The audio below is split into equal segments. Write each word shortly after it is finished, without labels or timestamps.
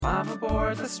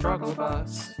aboard the struggle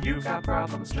bus. You got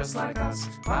problems just like us.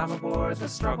 Climb aboard the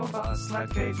struggle bus. Let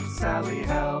Kate and Sally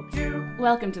help you.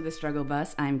 Welcome to the Struggle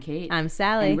Bus. I'm Kate. I'm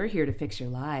Sally. And we're here to fix your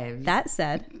lives. That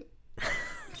said,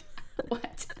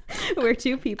 What? we're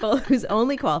two people whose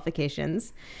only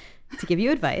qualifications to give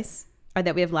you advice are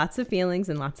that we have lots of feelings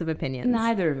and lots of opinions.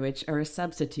 Neither of which are a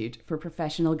substitute for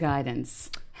professional guidance.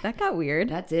 That got weird.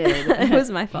 That did. It was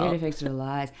my fault. Here to fix your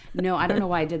lives. No, I don't know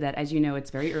why I did that. As you know,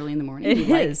 it's very early in the morning. It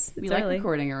We is. We It's like early.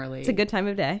 recording early. It's a good time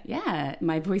of day. Yeah,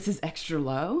 my voice is extra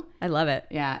low. I love it.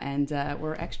 Yeah, and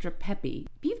we're extra peppy.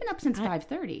 You've been up since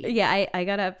 5:30. Yeah, I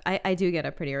got up. I do get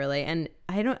up pretty early, and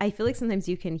I feel like sometimes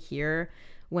you can hear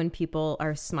when people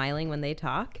are smiling when they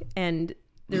talk, and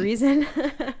the reason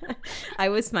I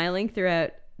was smiling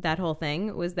throughout that whole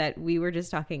thing was that we were just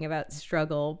talking about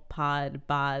struggle pod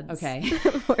bods. Okay.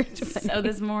 420. So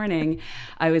this morning,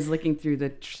 I was looking through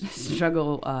the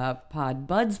Struggle Pod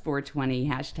Buds 420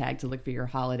 hashtag to look for your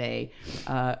holiday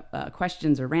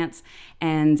questions or rants,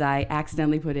 and I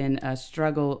accidentally put in a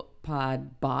Struggle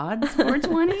Pod Bods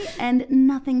 420, and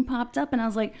nothing popped up, and I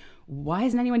was like, why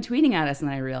isn't anyone tweeting at us? And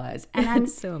then I realized, and I'm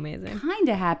It's so amazing. kind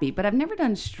of happy, but I've never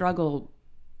done Struggle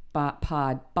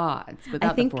Pod Bods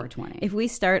without the 420. If we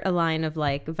start a line of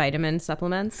like vitamin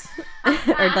supplements or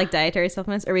like dietary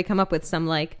supplements, or we come up with some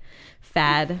like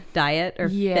fad diet or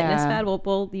fitness fad,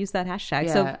 we'll use that hashtag.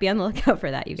 Yeah. So be on the lookout for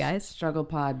that, you guys. Struggle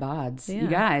Pod Bods. Yeah. You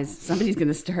guys, somebody's going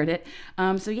to start it.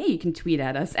 So yeah, you can tweet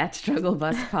at us at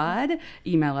StruggleBusPod.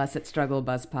 Email us at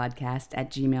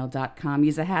StruggleBusPodcast@gmail.com.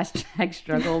 Use a hashtag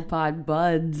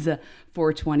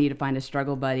StrugglePodBuds420 to find a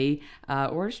struggle buddy,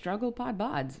 or Struggle Pod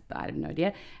Bods. I have no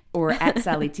idea. Or at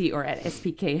Sally T or at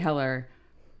SPK Heller.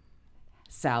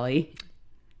 Sally,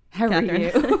 how Catherine. are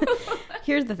you?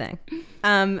 Here's the thing.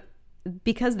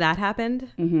 Because that happened,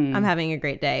 I'm having a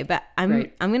great day. But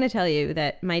Great. I'm going to tell you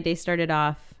that my day started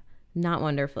off not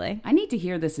wonderfully. I need to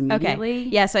hear this immediately. Okay.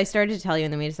 Yeah, so I started to tell you,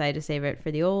 and then we decided to save it for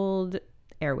the old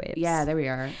airwaves. Yeah, there we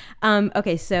are.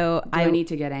 Okay, so Do I need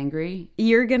to get angry?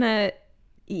 you're gonna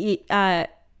you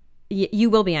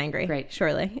will be angry. Great.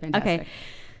 Shortly. Fantastic. Okay.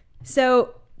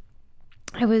 So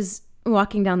I was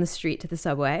walking down the street to the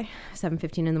subway,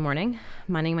 7:15 in the morning,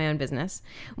 minding my own business,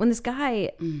 when this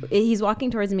guy, he's walking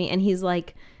towards me and he's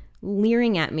like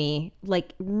leering at me,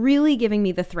 like really giving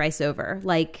me the thrice over,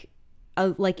 like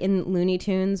in Looney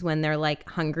Tunes when they're like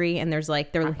hungry and there's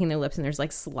like they're licking their lips and there's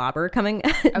like slobber coming.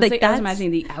 I was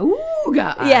imagining the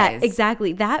ooga eyes. Yeah,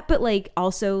 exactly that, but like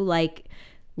also like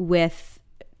with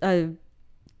a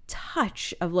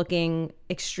touch of looking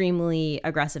extremely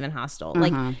aggressive and hostile.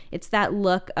 Like it's that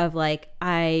look of like,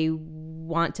 I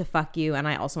want to fuck you and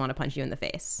I also want to punch you in the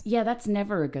face. Yeah, that's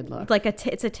never a good look. Like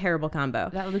it's a terrible combo.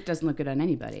 That look doesn't look good on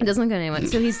anybody. It doesn't look good on anyone.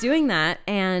 So he's doing that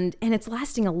and it's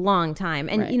lasting a long time.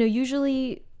 And Right. you know,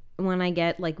 usually when I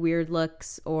get like weird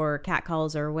looks or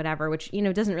catcalls or whatever, which, you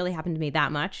know, doesn't really happen to me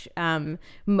that much.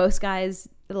 Most guys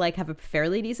like have a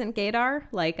fairly decent gaydar.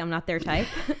 Like I'm not their type.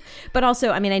 But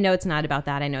also, I mean, I know it's not about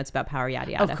that. I know it's about power, yada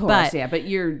yada. Of course, but, yeah. But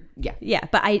you're, yeah. yeah,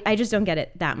 but I just don't get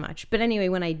it that much. But anyway,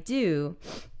 when I do,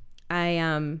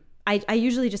 I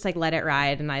usually just like let it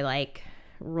ride and I like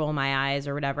roll my eyes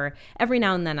or whatever. Every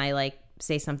now and then I like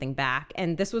say something back,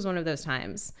 and this was one of those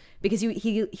times because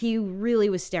he really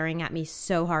was staring at me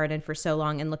so hard and for so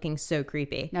long and looking so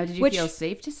creepy. Now, did you feel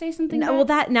safe to say something? No, back? well,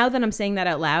 that now that I'm saying that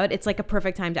out loud, it's like a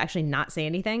perfect time to actually not say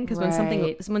anything because when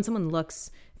someone looks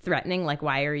threatening, like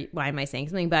why am I saying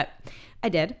something? But I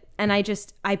did, and I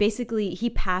basically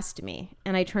he passed me,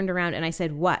 and I turned around and I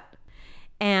said what,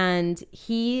 and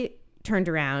he turned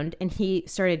around and he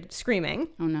started screaming.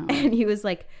 Oh no! And he was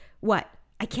like, "What?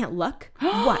 I can't look.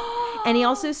 What?" And he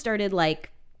also started like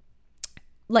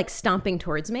stomping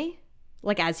towards me,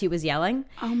 like as he was yelling.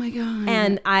 Oh my god!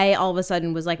 And I all of a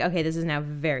sudden was like, okay, this is now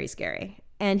very scary.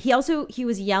 And he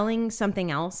was yelling something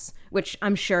else, which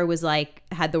I'm sure was like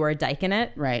had the word dyke in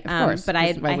it. Right, of course. But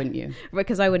why wouldn't you?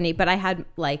 Because I wouldn't. But I had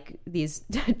like these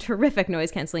terrific noise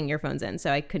canceling earphones in,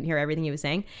 so I couldn't hear everything he was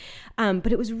saying.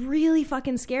 But it was really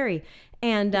fucking scary.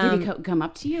 And did he come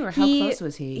up to you, or how close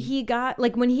was he? He got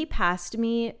like when he passed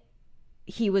me,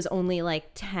 he was only like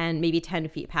 10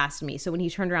 feet past me. So when he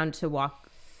turned around to walk,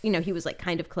 you know, he was like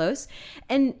kind of close.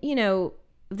 And, you know,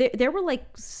 there were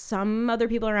like some other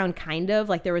people around, kind of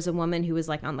like there was a woman who was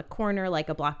like on the corner, like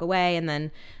a block away. And then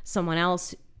someone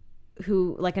else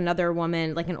who like another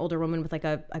woman, like an older woman with like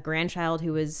a grandchild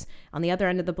who was on the other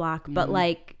end of the block. But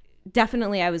like,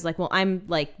 definitely I was like, well, I'm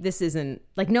like, this isn't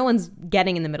like, no one's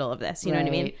getting in the middle of this. You know what I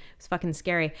mean? It was fucking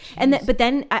scary. Jeez. And but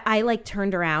then I like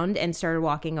turned around and started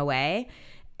walking away,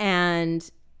 and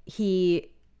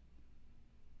he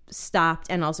stopped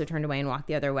and also turned away and walked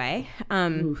the other way.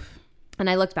 And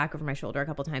I looked back over my shoulder a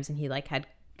couple times and he like had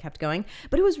kept going,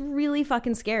 but it was really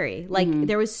fucking scary. Like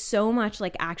there was so much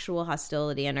like actual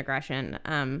hostility and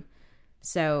aggression.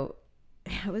 So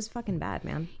it was fucking bad,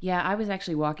 man. Yeah, I was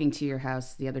actually walking to your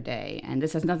house the other day, and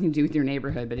this has nothing to do with your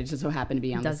neighborhood, but it just so happened to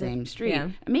be on the same street. Yeah.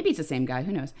 Maybe it's the same guy,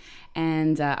 who knows?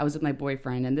 And I was with my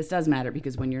boyfriend, and this does matter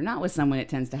because when you're not with someone, it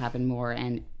tends to happen more.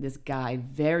 And this guy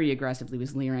very aggressively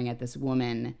was leering at this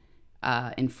woman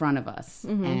in front of us,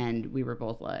 and we were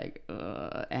both like,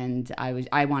 ugh. And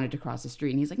I wanted to cross the street,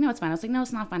 and he's like, no, it's fine. I was like, no,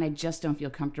 it's not fine. I just don't feel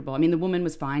comfortable. I mean, the woman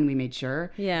was fine. We made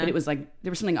sure. Yeah. But it was like,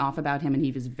 there was something off about him, and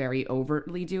he was very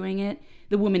overtly doing it.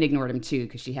 The woman ignored him too,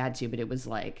 because she had to, but it was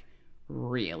like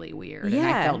really weird. Yeah. And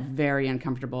I felt very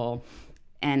uncomfortable,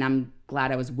 and I'm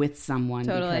glad I was with someone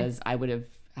because I would have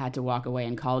had to walk away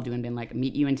and called you and been like,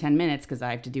 meet you in 10 minutes because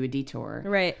I have to do a detour.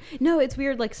 Right. No, it's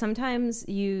weird. Like sometimes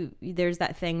there's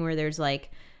that thing where there's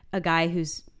like a guy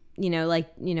who's, when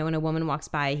a woman walks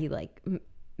by, he like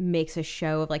makes a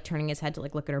show of like turning his head to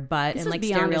like look at her butt This and was like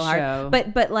stare beyond real a hard. show.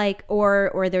 But like,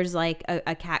 or there's like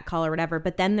a cat call or whatever.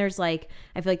 But then there's like,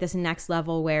 I feel like this next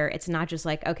level where it's not just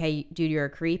like, okay, dude, you're a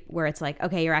creep, where it's like,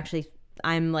 okay,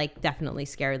 I'm like definitely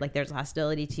scared. Like there's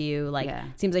hostility to you. Like it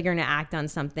seems like you're going to act on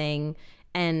something.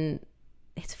 And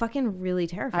it's fucking really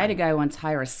terrifying. I had a guy once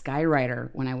hire a skywriter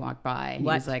when I walked by. He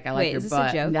was like, I like Wait, your is this butt.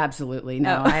 a joke? Absolutely.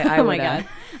 No, Oh, I oh would, my God.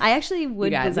 I actually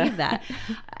would believe that.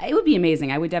 It would be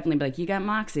amazing. I would definitely be like, you got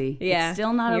moxie. Yeah. It's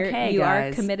still not okay, You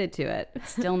guys. are committed to it.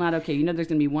 Still not okay. You know there's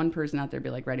going to be one person out there be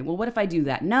like, writing, well, what if I do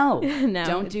that? No. No.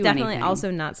 Don't do definitely anything.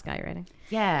 also not skywriting.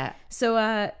 Yeah. So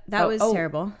that was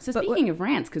terrible. So But speaking of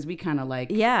rants, because we kind of like,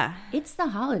 yeah, it's the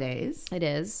holidays. it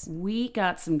is. We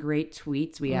got some great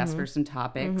tweets. We asked for some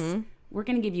topics. We're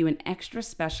going to give you an extra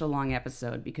special long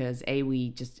episode because A,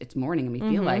 it's morning and we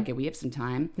feel like it. We have some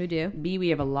time. We do. B, we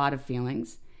have a lot of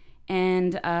feelings.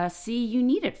 And C, you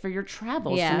need it for your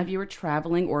travels. Yeah. Some of you are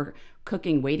traveling or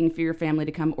cooking, waiting for your family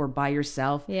to come, or by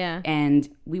yourself. Yeah. And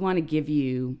we want to give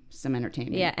you some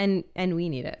entertainment. Yeah, and we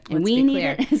need it. And Let's we be need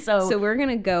clear. it. So we're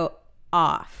gonna go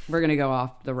off. we're going to go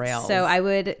off the rails. So I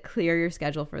would clear your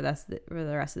schedule for the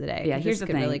rest of the day. Yeah, 'cause here's this the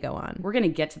could thing. really go on. We're going to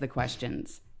get to the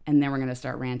questions, and then we're going to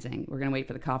start ranting. We're going to wait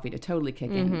for the coffee to totally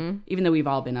kick in, even though we've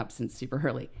all been up since super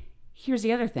early. Here's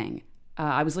the other thing.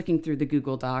 I was looking through the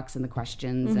Google Docs and the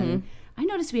questions, and I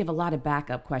noticed we have a lot of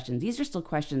backup questions. These are still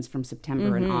questions from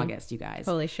September and August, you guys.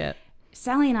 Holy shit.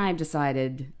 Sally and I have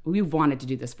decided we've wanted to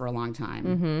do this for a long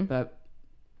time, but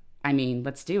I mean,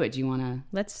 let's do it. Do you want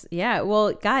to?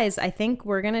 Well, guys, I think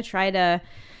we're gonna try to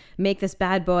make this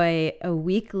bad boy a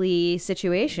weekly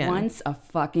situation. Once a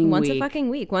fucking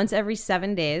week. Once every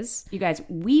 7 days. You guys,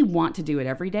 we want to do it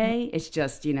every day. It's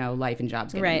just, life and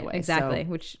jobs get in the way. Exactly. So,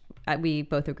 Which we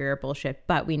both agree are bullshit,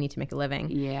 but we need to make a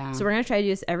living. Yeah. So we're going to try to do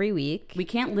this every week. we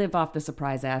can't live off the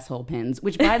surprise asshole pins,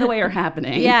 which, by the way, are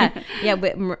happening. Yeah. Yeah.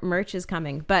 But merch is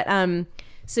coming. But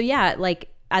so yeah, like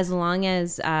as long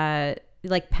as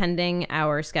like pending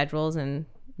our schedules and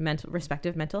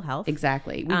respective mental health.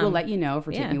 Exactly. We will let you know if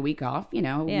we're taking yeah. a week off. We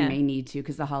may need to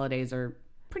because the holidays are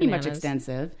pretty much Bananas.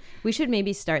 extensive. We should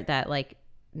maybe start that like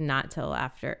not till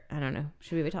after, I don't know.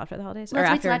 Should we wait till after the holidays? Let's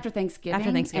wait till after Thanksgiving.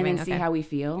 After Thanksgiving, and then see okay. how we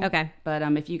feel. Okay. But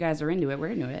if you guys are into it, we're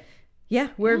into it. Yeah,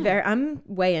 I'm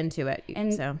way into it.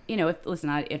 And so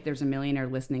if there's a millionaire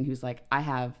listening who's like,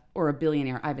 or a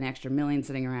billionaire, I have an extra million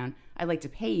sitting around, I'd like to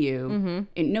pay you.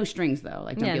 And no strings though.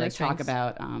 Like, don't Yeah, be no like, talk strings.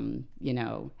 about,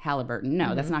 Halliburton.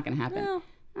 No, that's not going to happen.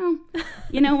 Oh,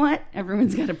 you know what?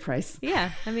 Everyone's got a price.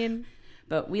 yeah, I mean,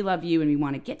 But we love you and we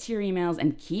want to get to your emails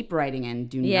and keep writing in.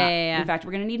 Yeah. In fact,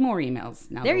 we're going to need more emails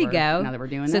now. there you go. Now that we're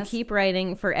doing so this. keep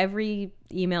writing. For every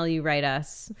email you write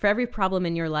us, for every problem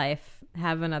in your life,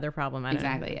 have another problem. I don't know.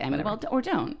 Exactly. And Whatever. or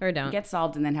don't. Or don't. Get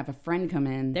solved and then have a friend come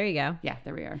in. There you go. Yeah,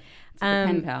 there we are. It's like a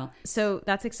pen pal. So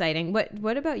that's exciting.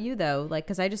 What about you though? Like,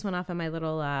 because I just went off on my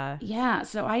little. Yeah,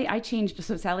 so I changed.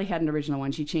 So Sally had an original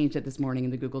one. She changed it this morning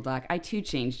in the Google Doc. I too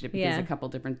changed it because Yeah. a couple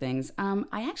different things.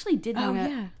 I actually did want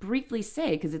to briefly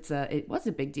say because it was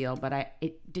a big deal, but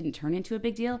it didn't turn into a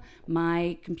big deal.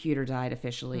 My computer died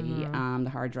officially. The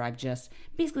hard drive just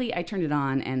basically I turned it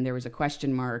on and there was a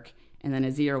question mark and then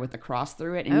a 0 with a cross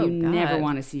through it, and Oh, you never God.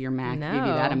 want to see your Mac give you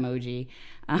No. that emoji.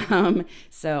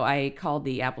 So I called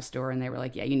the Apple store, and they were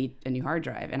like, "Yeah, you need a new hard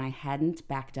drive." And I hadn't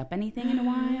backed up anything in a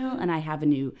while, and I have a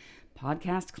new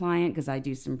podcast client because I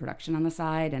do some production on the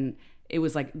side, and it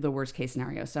was like the worst case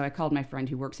scenario. So I called my friend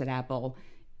who works at Apple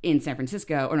in San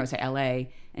Francisco, or no, say LA,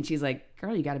 and she's like,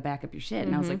 "Girl, you got to back up your shit."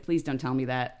 And I was like, "Please don't tell me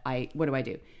that. What do I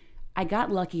do?" I got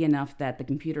lucky enough that the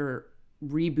computer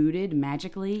rebooted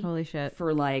magically. Holy shit.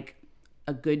 For like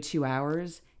a good 2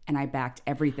 hours, and I backed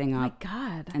everything up. My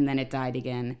God. And then it died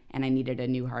again, and I needed a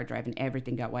new hard drive, and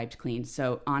everything got wiped clean.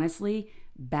 So honestly,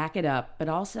 back it up. But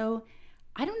also,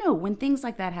 I don't know, when things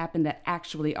like that happen that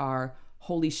actually are,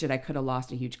 holy shit, I could have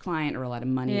lost a huge client or a lot of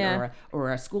money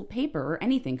or a school paper or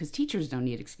anything, because teachers don't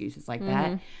need excuses like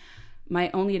that.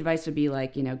 My only advice would be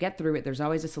like, get through it. There's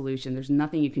always a solution. There's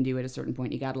nothing you can do at a certain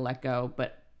point. You got to let go,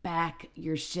 but back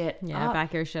your shit up.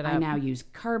 Back your shit up. I now use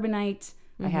Carbonite.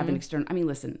 I have an external. I mean,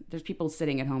 listen, there's people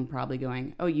sitting at home probably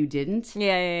going, oh, you didn't?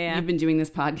 Yeah. You've been doing this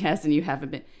podcast and you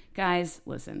haven't been. Guys,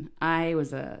 listen, I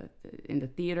was into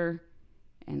theater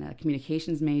and a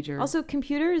communications major. Also,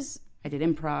 computers I did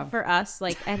improv. for us,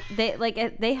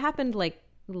 they happened like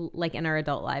in our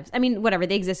adult lives. I mean, whatever,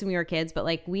 they exist when we were kids, but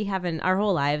like our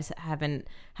whole lives haven't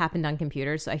happened on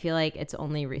computers. So I feel like it's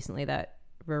only recently that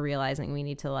we're realizing we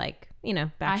need to back shit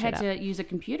up. I had to use a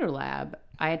computer lab.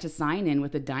 I had to sign in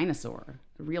with a dinosaur,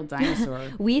 a real dinosaur.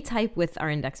 We type with our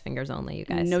index fingers only, you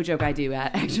guys. No joke, I do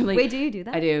actually. Wait, do you do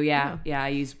that? I do, yeah. Oh. Yeah, I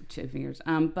use 2 fingers.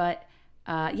 So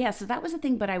that was the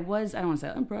thing, but I don't want to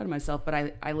say I'm proud of myself, but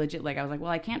I legit, I was like,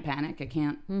 well, I can't panic. I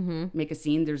can't make a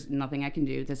scene. There's nothing I can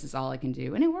do. This is all I can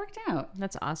do. And it worked out.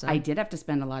 That's awesome. I did have to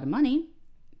spend a lot of money,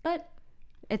 but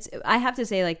I have to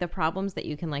say, the problems that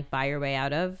you can buy your way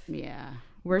out of. Yeah.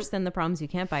 Worse than the problems you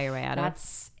can't buy your way out of.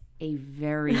 That's a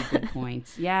very good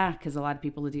point. Yeah, because a lot of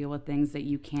people deal with things that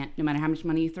you can't, no matter how much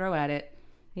money you throw at it.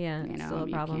 Yeah, it's still a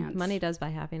problem. Money does buy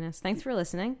happiness. Thanks for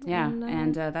listening. Yeah,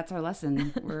 and that's our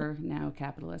lesson. We're now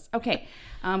capitalists. Okay,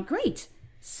 great.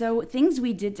 So things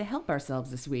we did to help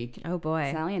ourselves this week. Oh, boy.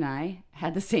 Sally and I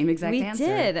had the same exact answer. We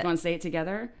did. You want to say it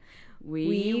together?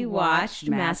 We watched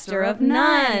Master of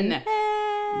None.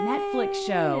 Hey!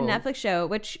 Netflix show,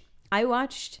 which I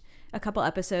watched a couple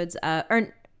episodes,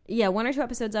 1 or 2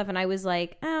 episodes of, and I was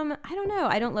like, I don't know.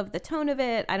 I don't love the tone of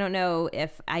it. I don't know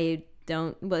if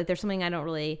there's something I don't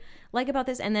really like about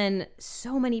this. And then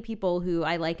so many people who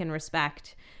I like and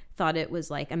respect thought it was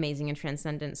amazing and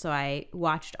transcendent. So I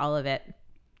watched all of it.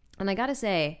 And I gotta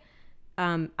say,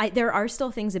 there are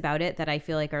still things about it that I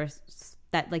feel like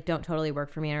don't totally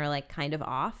work for me and are kind of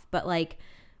off. But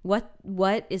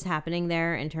what is happening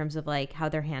there in terms of how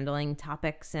they're handling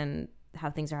topics and how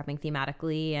things are happening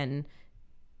thematically, and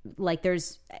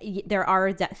there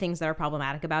are things that are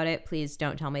problematic about it. Please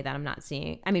don't tell me that I'm not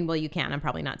seeing. I mean, well, you can. I'm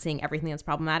probably not seeing everything that's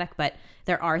problematic, but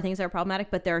there are things that are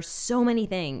problematic. But there are so many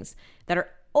things that are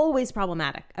always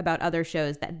problematic about other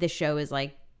shows that this show is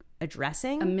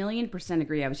addressing. 1,000,000%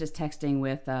 agree. I was just texting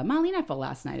with Molly Neffel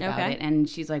last night about it, and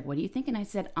she's like, "What do you think?" And I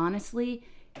said, honestly,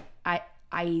 I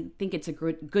think it's a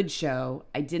good show.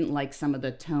 I didn't like some of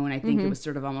the tone. I think it was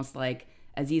sort of almost like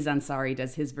Aziz Ansari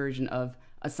does his version of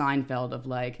a Seinfeld of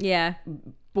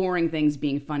boring things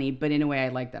being funny, but in a way I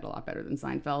like that a lot better than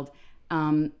Seinfeld.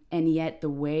 And yet the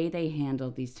way they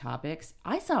handled these topics,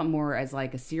 I saw it more as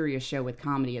a serious show with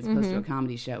comedy as opposed to a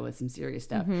comedy show with some serious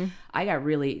stuff. I got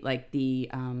really the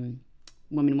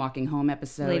Women Walking Home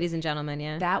episode. Ladies and Gentlemen,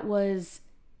 yeah. That was...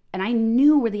 And I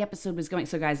knew where the episode was going.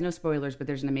 So, guys, no spoilers, but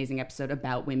there's an amazing episode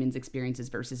about women's experiences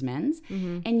versus men's.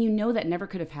 And that never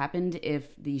could have happened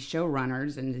if the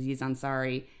showrunners and Aziz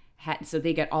Ansari had... So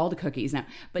they get all the cookies now.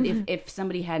 But if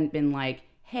somebody hadn't been like,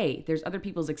 hey, there's other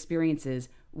people's experiences,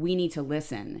 we need to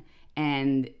listen.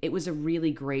 And it was a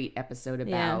really great episode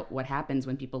about what happens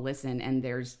when people listen. And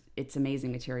it's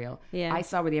amazing material. Yeah. I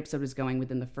saw where the episode was going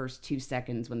within the first 2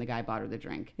 seconds when the guy bought her the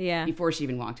drink. Yeah. Before she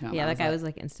even walked home. Yeah, that guy was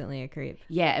instantly a creep.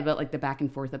 Yeah, about the back and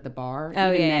forth at the bar.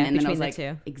 Oh, yeah. And then I was the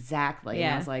two. Exactly. Yeah.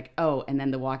 And I was like, oh, and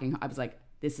then the walking, I was like,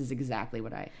 this is exactly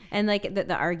what I... And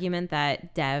the argument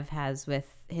that Dev has with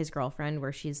his girlfriend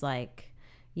where she's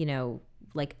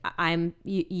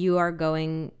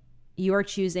you are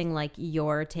choosing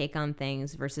your take on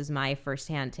things versus my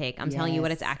firsthand take. I'm telling you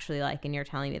what it's actually like, and you're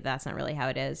telling me that's not really how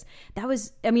it is. That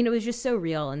was, it was just so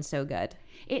real and so good.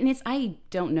 I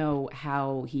don't know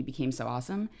how he became so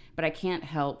awesome, but I can't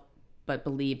help but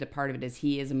believe that part of it is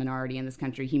he is a minority in this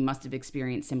country. He must have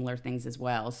experienced similar things as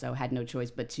well, so had no choice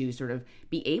but to sort of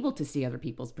be able to see other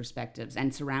people's perspectives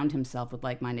and surround himself with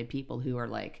like-minded people who are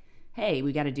hey,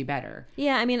 we got to do better.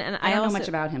 Yeah, I mean, and I don't know much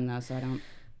about him though, so I don't...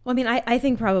 Well, I mean, I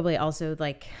think probably also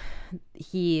I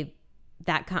feel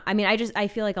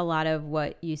like a lot of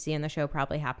what you see in the show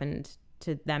probably happened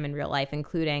to them in real life,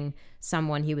 including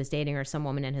someone he was dating or some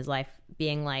woman in his life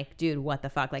being like, dude, what the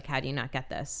fuck? How do you not get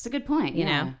this? It's a good point. You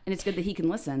know? And it's good that he can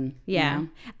listen. Yeah. You know?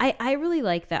 I really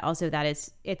like that also that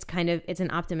it's an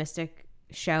optimistic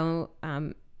show.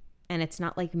 And it's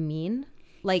not mean.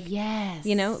 Yes.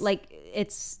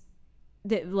 It's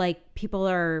people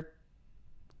are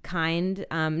kind,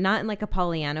 not in a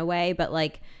Pollyanna way, but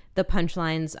the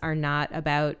punchlines are not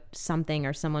about something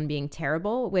or someone being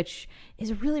terrible, which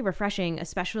is really refreshing,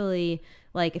 especially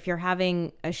like if you're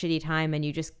having a shitty time and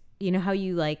you just, you know how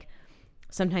you like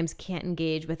sometimes can't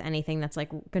engage with anything that's like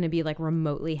going to be like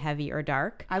remotely heavy or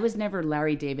dark. I was never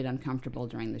Larry David uncomfortable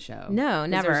during the show. No,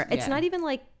 never. It's yeah. not even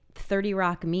like 30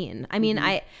 Rock mean. I mean,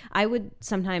 I would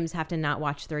sometimes have to not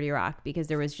watch 30 Rock because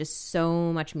there was just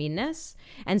so much meanness.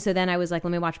 And so then I was like,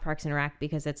 let me watch Parks and Rec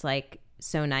because it's like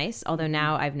so nice. Although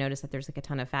now I've noticed that there's like a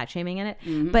ton of fat shaming in it.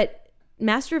 But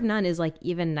Master of None is like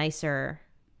even nicer,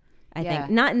 I think.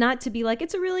 Not to be like,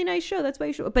 it's a really nice show, that's why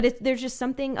you should. But there's just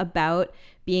something about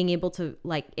being able to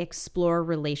like explore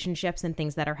relationships and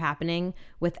things that are happening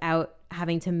without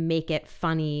having to make it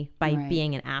funny by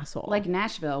being an asshole. Like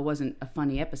Nashville wasn't a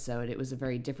funny episode. It was a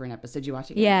very different episode. Did you watch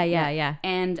it? Yeah.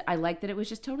 And I liked that it was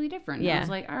just totally different. Yeah. I was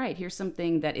like, all right, here's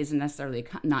something that isn't necessarily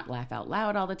not laugh out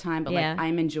loud all the time, but like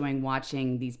I'm enjoying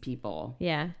watching these people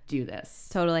do this.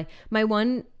 Totally.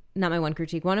 One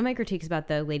of my critiques about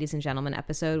the Ladies and Gentlemen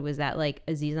episode was that like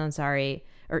Aziz Ansari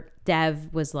or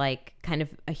Dev was like kind of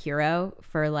a hero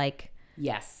for like,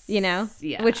 yes, you know,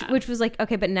 which was like,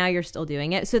 okay, but now you're still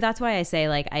doing it. So that's why I say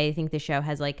like, I think the show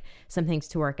has like some things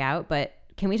to work out, but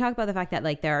can we talk about the fact that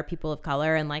like there are people of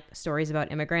color and like stories about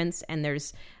immigrants, and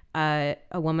there's a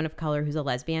woman of color who's a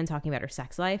lesbian talking about her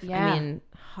sex life? I mean,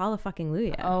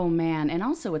 hallelujah. Oh man. And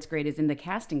also what's great is in the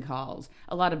casting calls,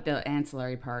 a lot of the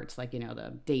ancillary parts, like, you know,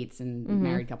 the dates and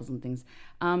married couples and things,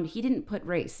 he didn't put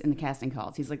race in the casting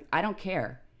calls. He's like, I don't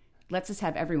care, let's just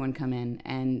have everyone come in.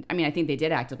 And I mean, I think they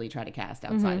did actively try to cast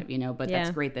outside of, you know, but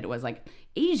that's great that it was like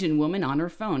Asian woman on her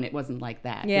phone. It wasn't like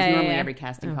that. Because normally every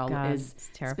casting call is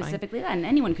specifically that. And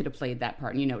anyone could have played that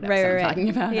part. And you know what episode I'm talking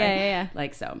about. Yeah.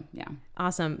 Like, so, yeah.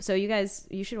 Awesome. So you guys,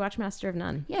 you should watch Master of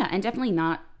None. Yeah. And definitely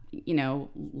not, you know,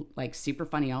 like super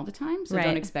funny all the time. So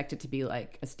don't expect it to be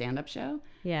like a stand-up show.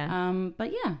 Yeah.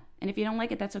 But yeah. And if you don't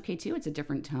like it, that's okay too. It's a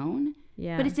different tone.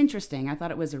 Yeah. But it's interesting. I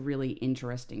thought it was a really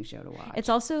interesting show to watch. It's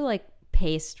also like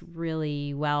paced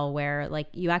really well, where like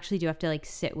you actually do have to like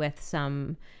sit with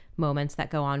some moments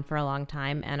that go on for a long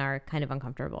time and are kind of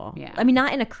uncomfortable. Yeah. I mean,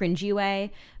 not in a cringy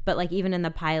way, but like even in the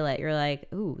pilot, you're like,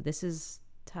 ooh, this is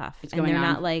tough. And they're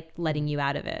not like letting you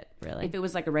out of it, really. If it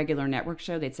was like a regular network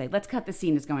show, they'd say, let's cut the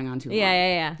scene that's going on too long.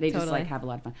 Yeah. They just like have a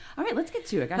lot of fun. All right, let's get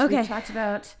to it. Gosh, we've talked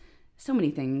about so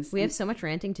many things. We have so much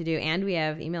ranting to do, and we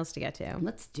have emails to get to.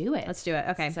 Let's do it.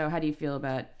 Okay. So how do you feel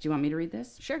about, do you want me to read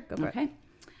this? Sure, go for it. Okay.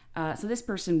 So this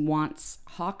person wants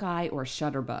Hawkeye or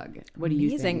Shutterbug. What do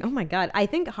you think? Oh my God. I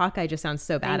think Hawkeye just sounds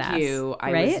so badass. Thank you.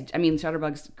 Right? I mean,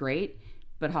 Shutterbug's great,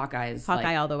 but Hawkeye is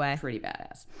like all the way. Pretty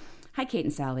badass. Hi, Kate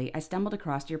and Sally. I stumbled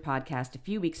across your podcast a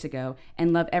few weeks ago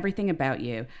and love everything about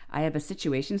you. I have a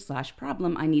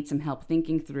situation/problem I need some help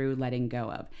thinking through letting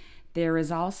go of. There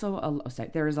is also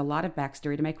there is a lot of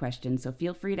backstory to my question, so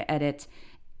feel free to edit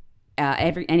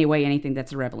anything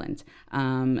that's irrelevant.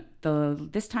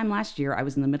 This time last year, I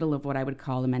was in the middle of what I would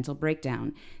call a mental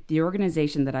breakdown. The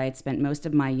organization that I had spent most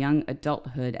of my young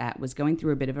adulthood at was going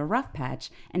through a bit of a rough patch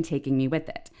and taking me with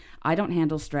it. I don't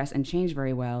handle stress and change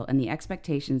very well, and the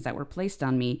expectations that were placed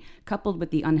on me, coupled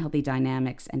with the unhealthy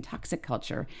dynamics and toxic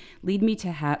culture, led me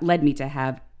to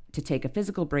have to take a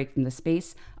physical break from the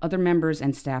space, other members,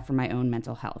 and staff for my own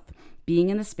mental health. Being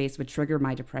in the space would trigger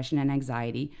my depression and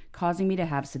anxiety, causing me to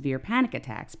have severe panic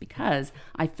attacks because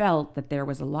I felt that there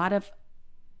was a lot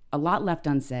left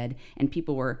unsaid and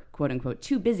people were, quote unquote,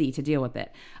 too busy to deal with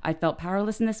it. I felt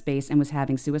powerless in the space and was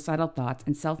having suicidal thoughts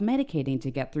and self-medicating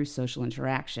to get through social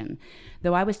interaction.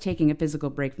 Though I was taking a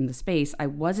physical break from the space, I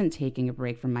wasn't taking a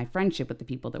break from my friendship with the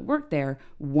people that worked there,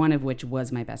 one of which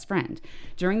was my best friend.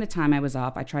 During the time I was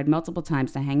off, I tried multiple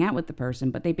times to hang out with the person,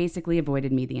 but they basically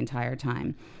avoided me the entire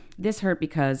time. This hurt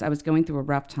because I was going through a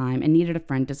rough time and needed a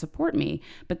friend to support me,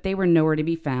 but they were nowhere to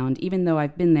be found, even though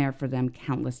I've been there for them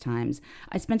countless times.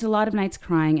 I spent a lot of nights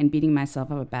crying and beating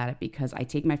myself up about it because I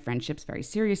take my friendships very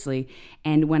seriously,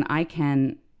 and when I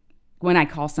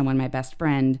call someone my best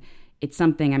friend, it's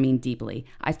something I mean deeply.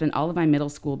 I spent all of my middle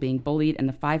school being bullied, and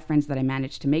the 5 friends that I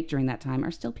managed to make during that time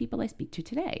are still people I speak to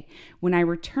today. When I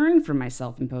returned from my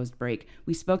self-imposed break,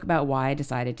 we spoke about why I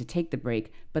decided to take the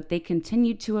break, but they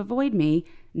continued to avoid me,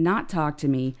 not talk to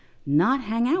me, not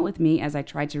hang out with me as I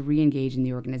tried to re-engage in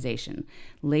the organization.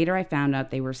 Later, I found out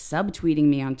they were subtweeting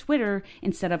me on Twitter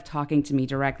instead of talking to me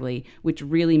directly, which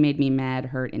really made me mad,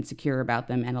 hurt, insecure about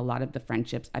them and a lot of the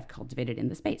friendships I've cultivated in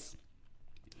the space.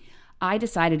 I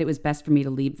decided it was best for me to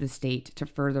leave the state to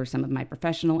further some of my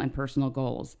professional and personal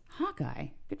goals. Hawkeye.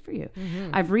 Good for you.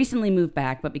 I've recently moved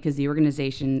back, but because the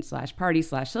organization / party /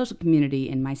 social community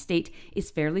in my state is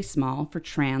fairly small for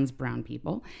trans brown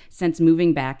people, since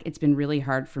moving back, it's been really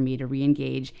hard for me to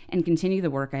re-engage and continue the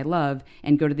work I love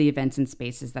and go to the events and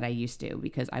spaces that I used to,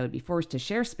 because I would be forced to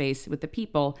share space with the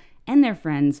people and their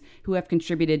friends who have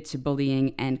contributed to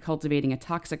bullying and cultivating a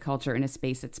toxic culture in a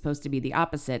space that's supposed to be the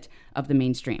opposite of the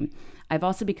mainstream. I've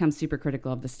also become super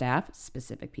critical of the staff,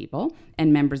 specific people,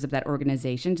 and members of that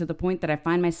organization to the point that I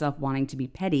find myself wanting to be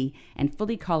petty and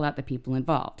fully call out the people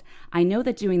involved. I know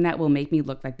that doing that will make me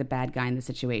look like the bad guy in the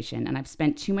situation, and I've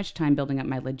spent too much time building up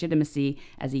my legitimacy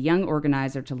as a young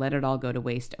organizer to let it all go to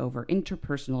waste over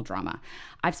interpersonal drama.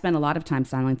 I've spent a lot of time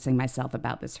silencing myself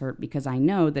about this hurt because I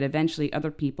know that eventually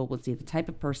other people will see the type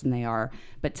of person they are,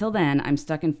 but till then, I'm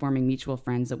stuck in forming mutual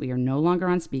friends that we are no longer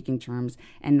on speaking terms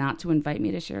and not to invite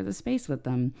me to share the space with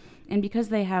them. And because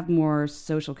they have more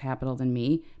social capital than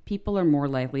me, people are more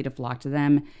likely to flock to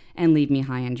them and leave me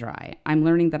high and dry. I'm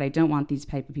learning that I don't want these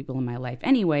type of people in my life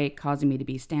anyway, causing me to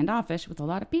be standoffish with a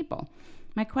lot of people.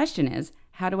 My question is,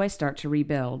 how do I start to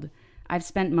rebuild? I've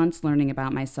spent months learning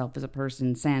about myself as a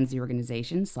person sans the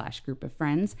organization / group of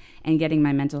friends and getting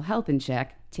my mental health in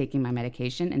check, taking my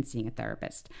medication, and seeing a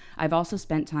therapist. I've also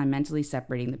spent time mentally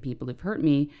separating the people who've hurt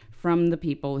me from the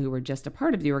people who were just a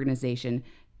part of the organization,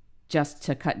 just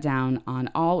to cut down on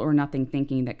all or nothing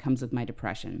thinking that comes with my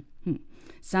depression.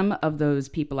 Some of those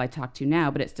people I talk to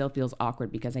now, but it still feels awkward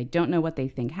because I don't know what they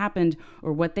think happened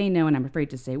or what they know, and I'm afraid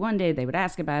to say one day they would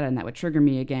ask about it and that would trigger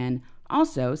me again.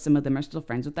 Also, some of them are still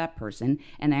friends with that person,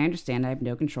 and I understand I have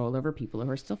no control over people who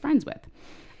are still friends with.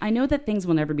 I know that things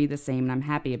will never be the same, and I'm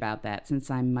happy about that since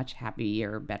I'm much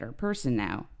happier,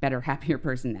 happier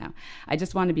person now. I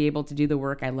just want to be able to do the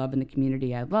work I love in the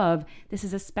community I love. This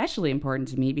is especially important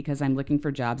to me because I'm looking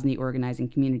for jobs in the organizing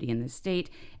community in this state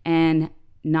and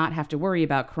not have to worry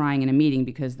about crying in a meeting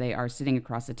because they are sitting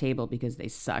across the table because they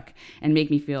suck and make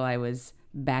me feel I was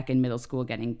back in middle school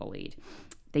getting bullied.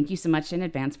 Thank you so much in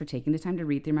advance for taking the time to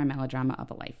read through my melodrama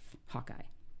of a life. Hawkeye.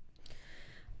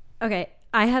 Okay,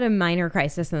 I had a minor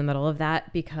crisis in the middle of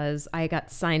that because I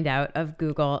got signed out of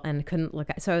Google and couldn't look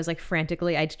at. So I was like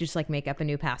frantically, I had to just like make up a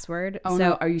new password. Oh so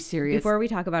no, are you serious? Before we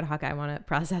talk about Hawkeye, I want to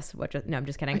process what. No, I'm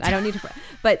just kidding. I don't need to.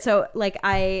 But so like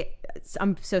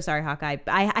I'm so sorry, Hawkeye.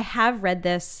 I have read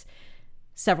this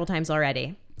several times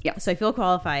already. Yeah. So I feel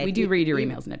qualified. We do read your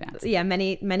emails in advance. Yeah,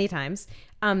 many times.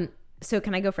 So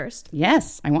can I go first?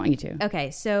 Yes, I want you to.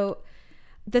 Okay, so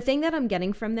the thing that I'm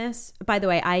getting from this, by the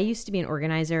way, I used to be an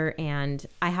organizer, and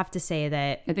I have to say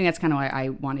that I think that's kind of why I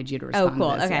wanted you to respond. Oh,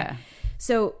 cool. To this. Okay. Yeah.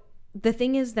 So the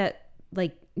thing is that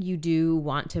like you do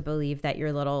want to believe that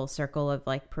your little circle of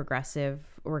like progressive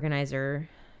organizer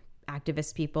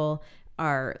activist people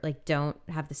are like don't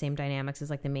have the same dynamics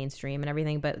as like the mainstream and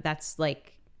everything, but that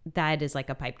is like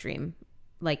a pipe dream.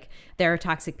 Like there are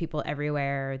toxic people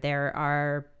everywhere. There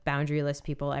are boundaryless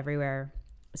people everywhere.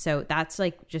 So that's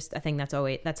like just a thing that's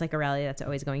like a reality that's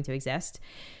always going to exist.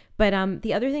 But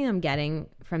the other thing I'm getting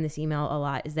from this email a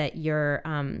lot is that your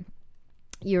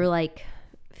like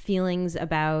feelings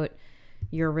about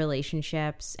your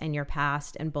relationships and your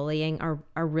past and bullying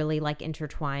are really like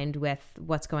intertwined with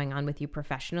what's going on with you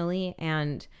professionally.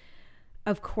 And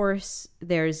of course,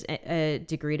 there's a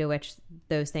degree to which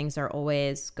those things are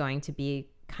always going to be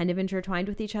kind of intertwined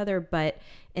with each other. But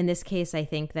in this case, I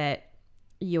think that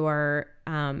your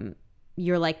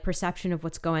like perception of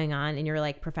what's going on in your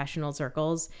like professional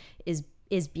circles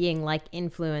is being like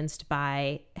influenced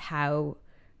by how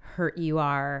hurt you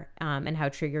are and how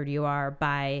triggered you are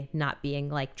by not being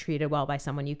like treated well by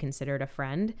someone you considered a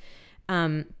friend.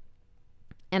 And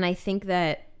I think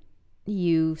that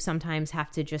you sometimes have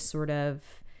to just sort of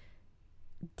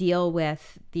deal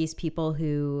with these people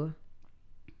who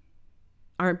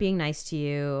aren't being nice to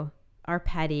you, are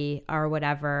petty, are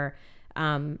whatever,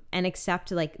 and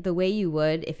accept like the way you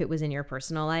would if it was in your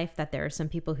personal life that there are some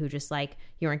people who just like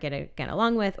you aren't going to get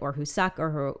along with, or who suck,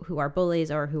 or who are bullies,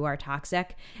 or who are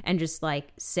toxic, and just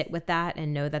like sit with that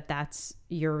and know that that's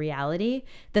your reality.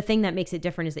 The thing that makes it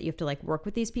different is that you have to like work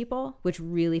with these people, which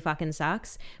really fucking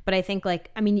sucks. But I think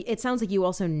like, I mean, it sounds like you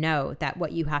also know that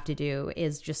what you have to do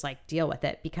is just like deal with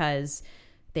it because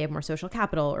they have more social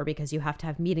capital, or because you have to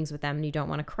have meetings with them and you don't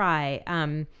want to cry.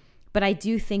 But I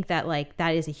do think that like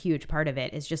that is a huge part of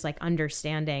it, is just like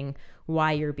understanding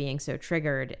why you're being so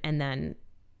triggered and then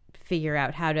figure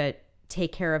out how to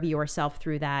take care of yourself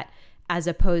through that, as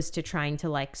opposed to trying to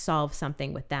like solve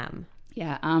something with them.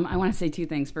 Yeah. I want to say two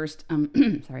things. First,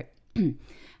 sorry.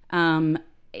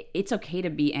 It's okay to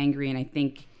be angry. And I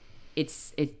think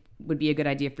it would be a good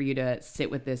idea for you to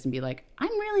sit with this and be like, I'm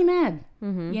really mad.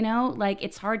 Mm-hmm. You know, like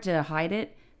it's hard to hide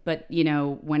it, But, you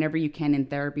know, whenever you can in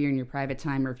therapy or in your private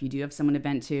time, or if you do have someone to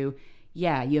vent to,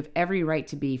 yeah, you have every right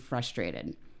to be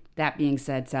frustrated. That being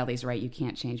said, Sally's right. You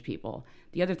can't change people.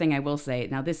 The other thing I will say,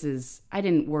 now I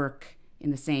didn't work in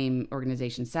the same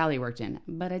organization Sally worked in,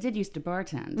 but I did used to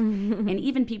bartend. And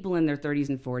even people in their 30s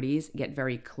and 40s get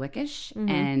very cliquish.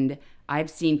 And I've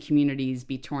seen communities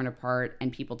be torn apart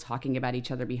and people talking about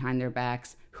each other behind their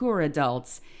backs who are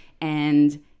adults.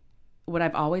 And what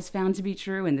I've always found to be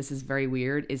true, and this is very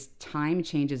weird, is time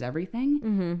changes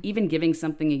everything. Even giving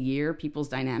something a year, people's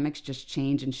dynamics just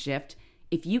change and shift.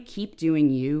 If you keep doing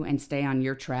you and stay on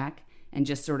your track, and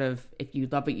just sort of, if you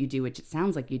love what you do, which it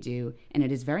sounds like you do, and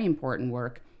it is very important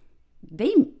work,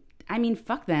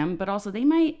 fuck them, but also they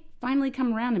might finally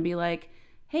come around and be like,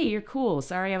 hey, you're cool.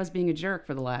 Sorry I was being a jerk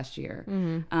for the last year.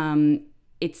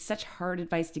 It's such hard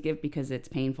advice to give because it's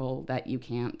painful that you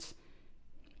can't,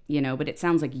 but it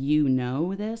sounds like you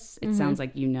know this. It sounds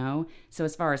like you know. So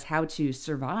as far as how to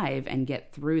survive and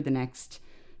get through the next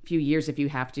few years if you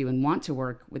have to and want to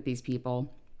work with these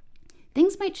people,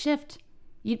 things might shift.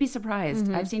 You'd be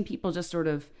surprised. I've seen people just sort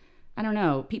of, I don't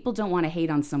know, people don't want to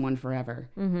hate on someone forever.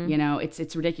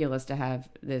 It's ridiculous to have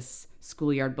this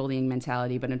schoolyard bullying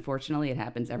mentality, but unfortunately it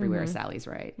happens everywhere. Sally's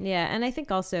right. Yeah, and I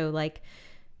think also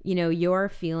your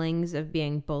feelings of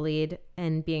being bullied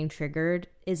and being triggered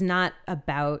is not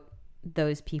about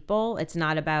those people. It's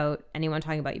not about anyone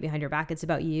talking about you behind your back. It's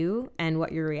about you and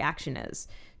what your reaction is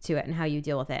to it and how you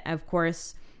deal with it. Of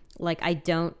course, I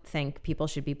don't think people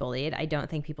should be bullied. I don't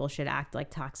think people should act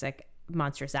like toxic,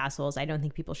 monstrous assholes. I don't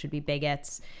think people should be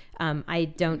bigots.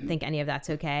 I don't think any of that's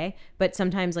okay. But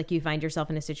sometimes you find yourself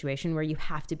in a situation where you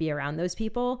have to be around those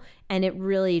people. And it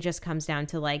really just comes down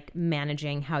to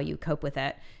managing how you cope with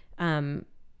it. When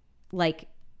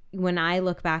I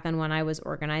look back on when I was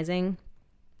organizing,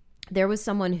 there was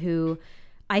someone who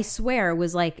I swear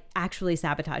was actually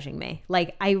sabotaging me.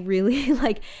 I really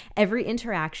every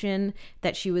interaction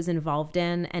that she was involved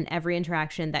in and every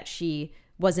interaction that she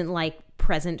wasn't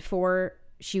present for,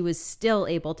 she was still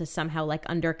able to somehow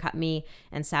undercut me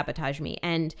and sabotage me.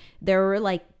 And there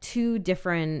were two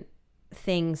different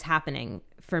things happening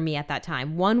for me at that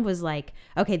time. One was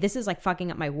okay, this is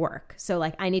fucking up my work. So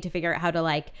I need to figure out how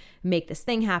to make this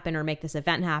thing happen or make this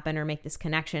event happen or make this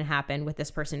connection happen with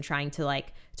this person trying to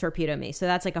torpedo me. So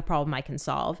that's a problem I can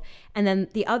solve. And then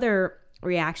the other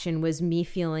reaction was me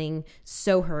feeling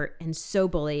so hurt and so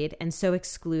bullied and so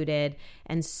excluded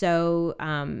and so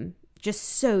just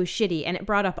so shitty. And it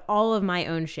brought up all of my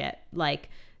own shit.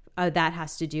 That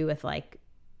has to do with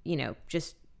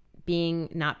just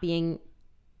not being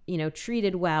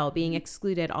treated well, being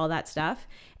excluded, all that stuff.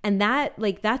 And that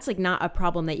that's not a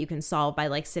problem that you can solve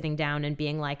by sitting down and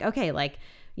being okay, well,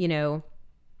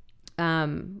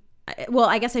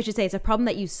 I guess I should say it's a problem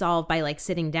that you solve by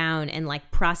sitting down and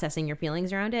processing your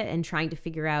feelings around it and trying to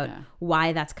figure out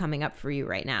why that's coming up for you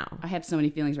right now. I have so many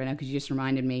feelings right now because you just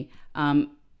reminded me.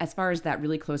 As far as that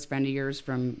really close friend of yours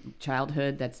from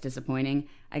childhood that's disappointing,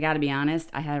 I got to be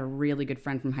honest, I had a really good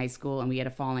friend from high school and we had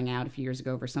a falling out a few years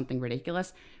ago over something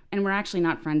ridiculous. And we're actually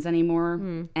not friends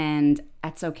anymore. And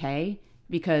that's okay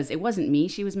because it wasn't me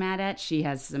she was mad at. She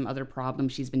has some other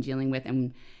problems she's been dealing with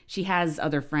and she has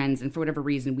other friends. And for whatever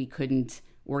reason, we couldn't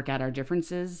work out our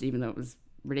differences, even though it was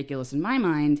ridiculous in my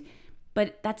mind.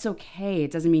 But that's okay.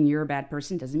 It doesn't mean you're a bad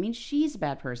person. It doesn't mean she's a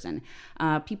bad person.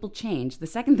 People change. The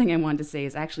second thing I wanted to say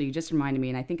is actually you just reminded me,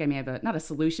 and I think I may have not a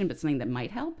solution, but something that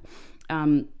might help.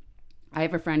 I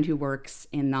have a friend who works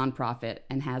in nonprofit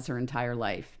and has her entire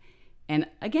life. And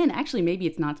again, actually, maybe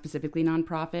it's not specifically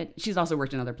nonprofit. She's also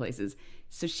worked in other places.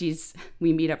 So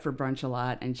we meet up for brunch a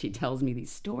lot, and she tells me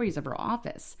these stories of her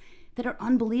office that are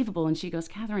unbelievable. And she goes,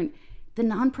 Catherine, the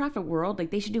nonprofit world,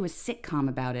 they should do a sitcom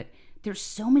about it. There's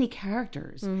so many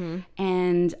characters.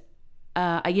 And,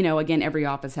 again, every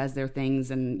office has their things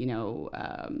and,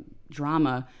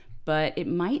 drama. But it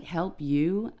might help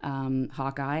you,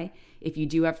 Hawkeye, if you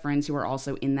do have friends who are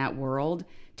also in that world,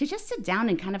 to just sit down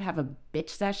and kind of have a bitch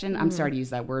session. I'm sorry to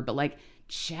use that word, but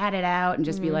chat it out and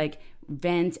just be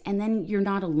vent. And then you're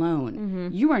not alone.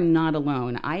 You are not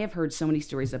alone. I have heard so many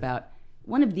stories about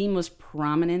one of the most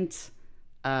prominent,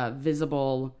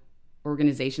 visible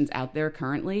organizations out there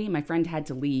currently. My friend had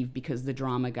to leave because the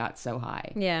drama got so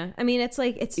high. Yeah. I mean, it's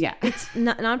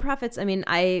nonprofits. I mean,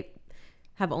 I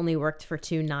have only worked for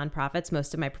 2 nonprofits.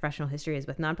 Most of my professional history is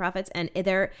with nonprofits, and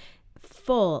they're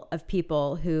full of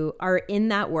people who are in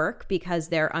that work because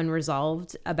they're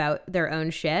unresolved about their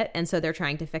own shit. And so they're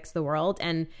trying to fix the world.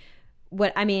 And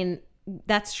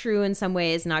that's true in some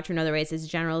ways, not true in other ways. It's a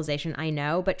generalization, I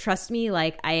know, but trust me,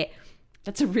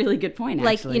 That's a really good point,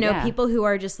 like, actually. you know, yeah. people who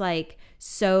are just like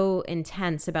so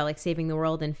intense about like saving the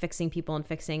world and fixing people and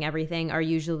fixing everything are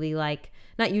usually like,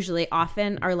 not usually,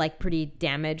 often are like pretty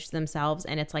damaged themselves,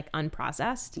 and it's like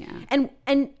unprocessed. Yeah.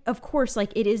 And of course,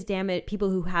 like it is damage, people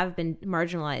who have been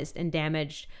marginalized and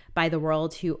damaged by the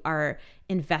world who are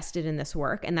invested in this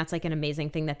work, and that's like an amazing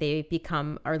thing that they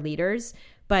become our leaders.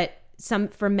 But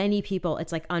for many people,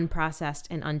 it's like unprocessed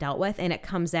and undealt with, and it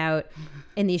comes out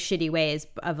in these shitty ways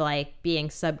of like being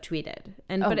subtweeted.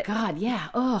 And God, yeah.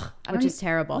 Ugh. Which is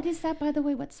terrible. What is that, by the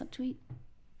way? What's subtweet?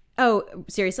 Oh,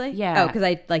 seriously? Yeah. Oh, because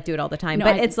I like do it all the time. No,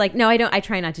 but it's like, no, I don't. I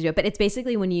try not to do it. But it's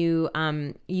basically when you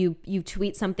you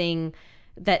tweet something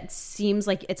that seems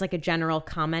like it's like a general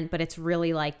comment, but it's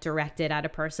really like directed at a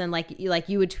person. Like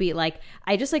you would tweet like,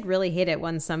 I just like really hate it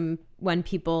when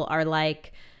people are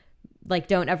like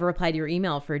don't ever reply to your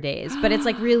email for days. But it's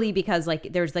like really because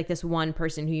like there's like this one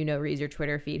person who, you know, reads your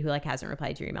Twitter feed who like hasn't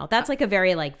replied to your email. That's like a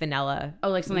very like vanilla. Oh,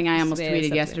 like something I almost way tweeted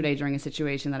of yesterday during a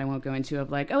situation that I won't go into, of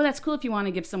like, oh, that's cool if you want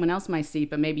to give someone else my seat,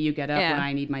 but maybe you get up Yeah. when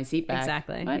I need my seat back.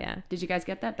 Exactly. What? Yeah. Did you guys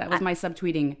get that? That was my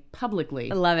subtweeting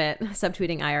publicly. I love it.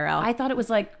 Subtweeting IRL. I thought it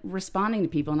was like responding to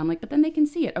people, and I'm like, but then they can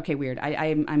see it. Okay, weird.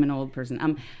 I'm an old person.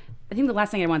 I think the last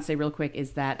thing I want to say real quick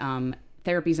is that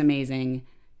therapy's amazing.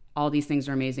 All these things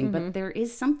are amazing, but there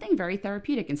is something very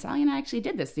therapeutic. And Sally and I actually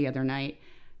did this the other night.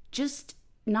 Just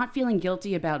not feeling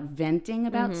guilty about venting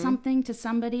about something to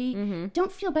somebody.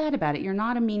 Don't feel bad about it. You're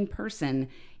not a mean person.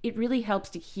 It really helps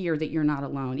to hear that you're not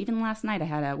alone. Even last night, I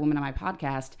had a woman on my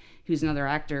podcast who's another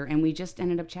actor, and we just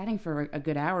ended up chatting for a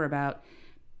good hour about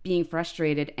being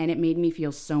frustrated, and it made me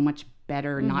feel so much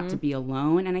better not to be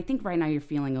alone. And I think right now you're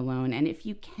feeling alone. And if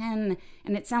you can,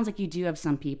 and it sounds like you do have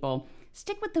some people,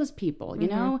 stick with those people, you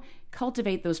know,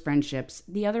 cultivate those friendships.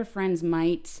 The other friends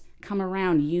might come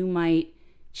around. You might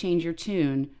change your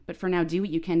tune, but for now, do what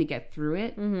you can to get through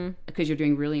it because you're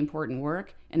doing really important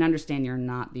work, and understand you're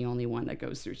not the only one that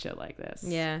goes through shit like this.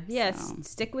 Yeah. Yes. So.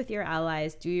 Stick with your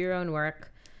allies, do your own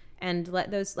work, and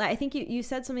let those, I think you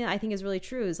said something that I think is really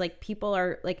true, is like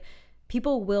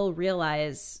people will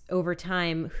realize over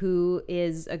time who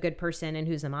is a good person and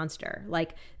who's a monster.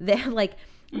 Like they're like,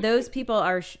 those people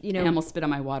are, you know, I almost spit on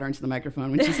my water into the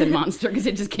microphone when she said monster because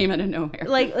it just came out of nowhere.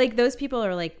 Like those people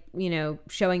are like, you know,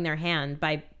 showing their hand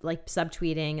by like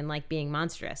subtweeting and like being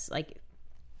monstrous. Like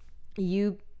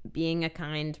you being a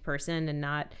kind person and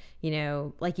not, you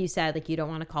know, like you said, like you don't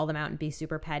want to call them out and be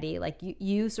super petty. Like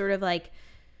you sort of like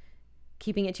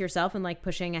keeping it to yourself and like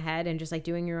pushing ahead and just like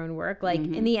doing your own work. Like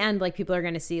in the end, like people are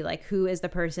going to see like who is the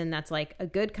person that's like a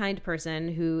good, kind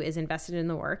person who is invested in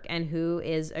the work, and who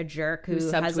is a jerk who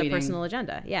has a personal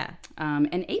agenda. Yeah.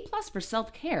 An A+ for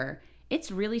self-care. It's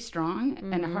really strong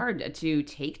and hard to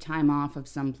take time off of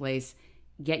someplace,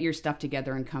 get your stuff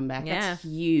together, and come back. Yeah. That's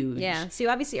huge. Yeah. So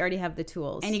you obviously already have the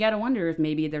tools. And you got to wonder if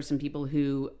maybe there's some people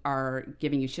who are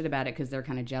giving you shit about it because they're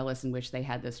kind of jealous and wish they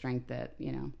had the strength that,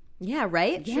 you know. Yeah,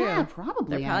 right? Yeah, True.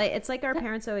 probably. They're probably, it's like our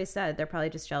parents always said, they're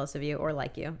probably just jealous of you or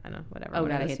like you. I don't know, whatever. Oh,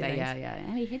 one of God, I those hate two that. things. Yeah.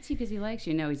 And he hits you because he likes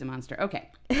you. No, he's a monster. Okay.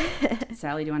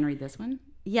 Sally, do you want to read this one?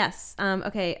 Yes.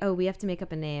 Okay. Oh, we have to make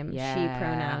up a name. Yeah. She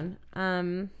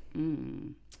pronoun.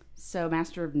 So,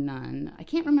 Master of None. I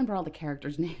can't remember all the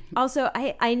characters' names. Also,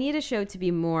 I need a show to be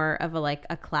more of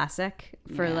a classic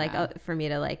for Yeah. for me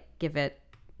to like give it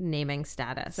naming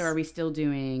status. So, are we still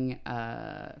doing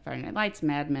Friday Night Lights,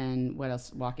 Mad Men? What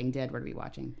else? Walking Dead. What are we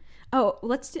watching? Oh,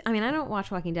 let's do. I mean, I don't watch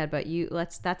Walking Dead, but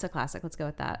that's a classic. Let's go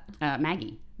with that.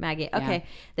 Maggie. Maggie. Okay. Yeah.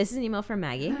 This is an email from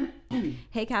Maggie.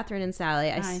 Hey, Catherine and Sally.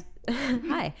 Hi.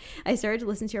 Hi. I started to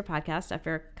listen to your podcast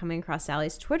after coming across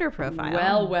Sally's Twitter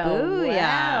profile. Well. Booyah.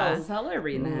 Wow.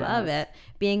 Celery in the Love house. it.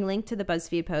 Being linked to the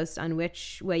BuzzFeed post on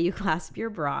which way you clasp your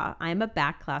bra. I'm a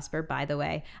back clasper, by the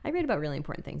way. I read about really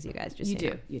important things, you guys. Just You so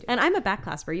do. You do. And I'm a back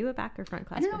clasper. Are you a back or front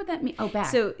clasper? I don't know what that means. Oh, back.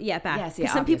 So, yeah, back. Yes, 'Cause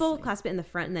yeah, some people obviously. clasp it in the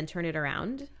front and then turn it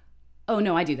around. Oh,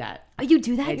 no, I do that. Oh, you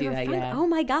do that? I do You're a that, front- yeah. Oh,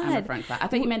 my God. I'm a front class. I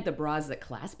thought you meant the bras that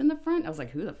clasp in the front. I was like,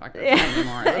 who the fuck are those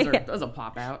anymore? Those will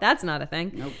pop out. That's not a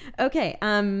thing. Nope. Okay.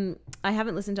 I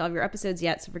haven't listened to all of your episodes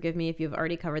yet, so forgive me if you've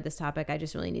already covered this topic. I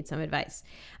just really need some advice.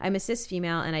 I'm a cis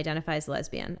female and identify as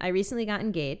lesbian. I recently got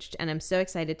engaged, and I'm so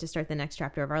excited to start the next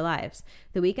chapter of our lives.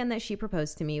 The weekend that she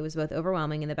proposed to me was both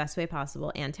overwhelming in the best way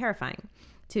possible and terrifying.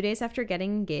 2 days after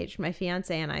getting engaged, my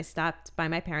fiance and I stopped by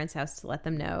my parents' house to let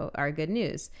them know our good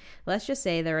news. Let's just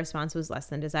say their response was less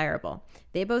than desirable.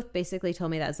 They both basically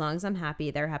told me that as long as I'm happy,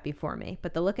 they're happy for me.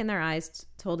 But the look in their eyes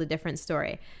told a different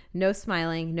story. No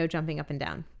smiling, no jumping up and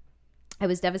down. I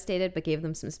was devastated, but gave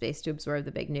them some space to absorb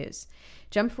the big news.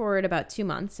 Jump forward about 2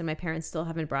 months, and my parents still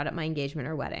haven't brought up my engagement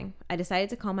or wedding. I decided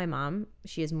to call my mom.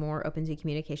 She is more open to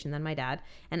communication than my dad,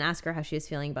 and ask her how she is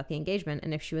feeling about the engagement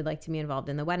and if she would like to be involved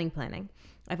in the wedding planning.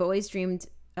 I've always dreamed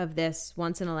of this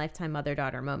once-in-a-lifetime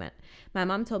mother-daughter moment. My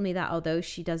mom told me that although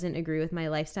she doesn't agree with my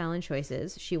lifestyle and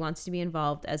choices, she wants to be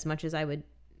involved as much as I would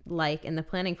like in the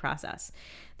planning process.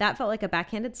 That felt like a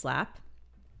backhanded slap.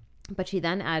 But she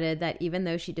then added that even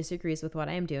though she disagrees with what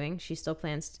I am doing, she still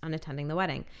plans on attending the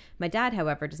wedding. My dad,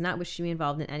 however, does not wish to be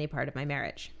involved in any part of my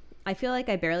marriage. I feel like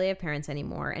I barely have parents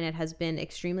anymore, and it has been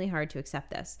extremely hard to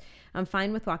accept this. I'm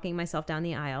fine with walking myself down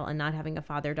the aisle and not having a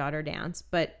father-daughter dance,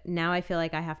 but now I feel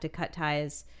like I have to cut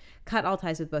all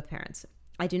ties with both parents.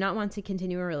 I do not want to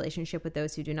continue a relationship with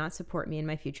those who do not support me and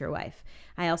my future wife.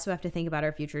 I also have to think about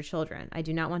our future children. I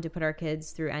do not want to put our kids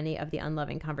through any of the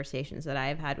unloving conversations that I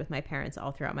have had with my parents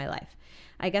all throughout my life.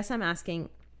 I guess I'm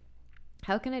asking,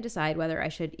 how can I decide whether I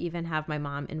should even have my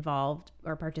mom involved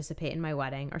or participate in my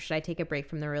wedding, or should I take a break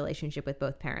from the relationship with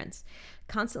both parents?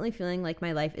 Constantly feeling like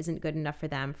my life isn't good enough for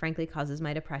them frankly causes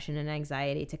my depression and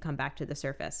anxiety to come back to the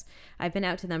surface. I've been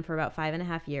out to them for about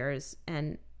 5.5 years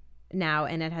and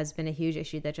it has been a huge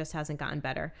issue that just hasn't gotten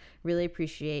better. Really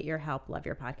appreciate your help. Love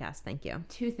your podcast. Thank you.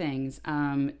 2 things.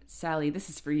 Sally, this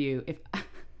is for you. If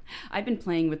I've been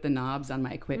playing with the knobs on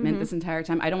my equipment this entire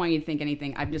time. I don't want you to think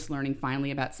anything. I'm just learning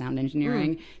finally about sound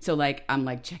engineering. So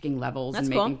I'm checking levels and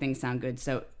making things sound good.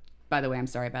 So by the way, I'm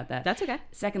sorry about that. That's okay.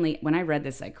 Secondly, when I read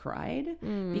this, I cried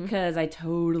because I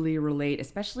totally relate,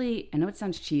 especially, I know it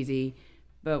sounds cheesy,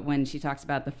 but when she talks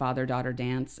about the father-daughter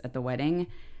dance at the wedding,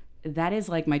 that is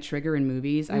like my trigger in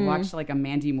movies. I watched like a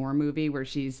Mandy Moore movie where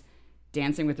she's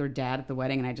dancing with her dad at the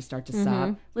wedding and I just start to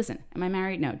sob. Listen, am I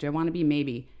married? No. Do I want to be?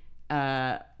 Maybe.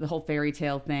 The whole fairy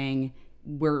tale thing,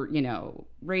 we're,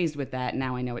 raised with that.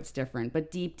 Now I know it's different. But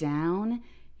deep down,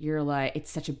 you're like, it's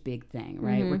such a big thing,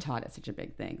 right? We're taught it's such a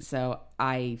big thing. So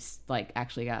I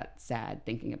actually got sad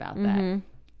thinking about that.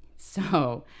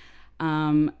 So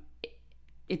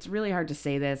it's really hard to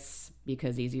say this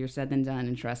because easier said than done,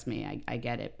 and trust me, I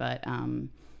get it. But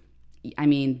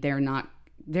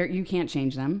you can't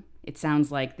change them. It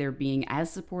sounds like they're being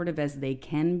as supportive as they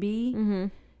can be,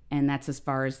 and that's as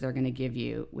far as they're going to give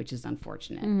you, which is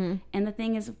unfortunate. And the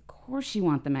thing is, of course you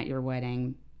want them at your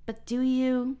wedding, but do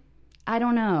you? I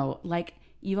don't know.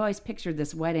 You've always pictured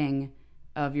this wedding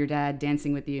of your dad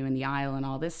dancing with you in the aisle and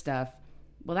all this stuff.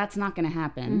 Well, that's not going to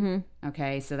happen.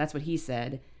 Okay, so that's what he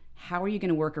said. How are you going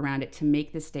to work around it to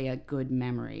make this day a good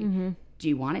memory? Do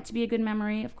you want it to be a good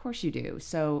memory? Of course you do.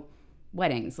 So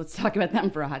weddings, let's talk about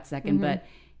them for a hot second. But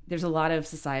there's a lot of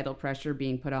societal pressure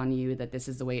being put on you that this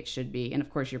is the way it should be. And of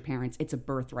course, your parents, it's a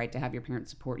birthright to have your parents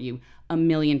support you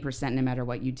 1,000,000% no matter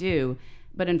what you do.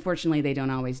 But unfortunately, they don't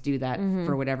always do that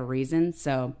for whatever reason.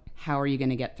 So how are you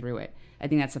going to get through it? I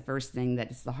think that's the first thing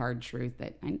that is the hard truth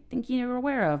that I think you're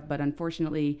aware of. But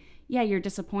unfortunately, yeah, you're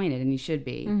disappointed and you should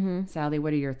be. Sally,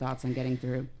 what are your thoughts on getting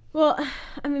through? Well,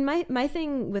 I mean, my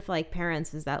thing with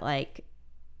parents is that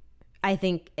I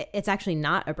think it's actually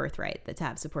not a birthright to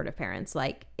have supportive parents.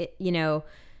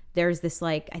 There's this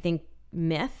I think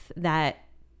myth that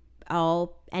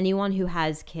anyone who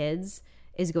has kids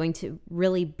is going to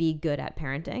really be good at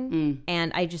parenting.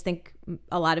 And I just think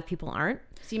a lot of people aren't.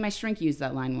 See, my shrink used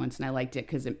that line once and I liked it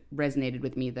because it resonated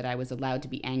with me that I was allowed to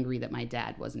be angry that my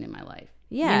dad wasn't in my life.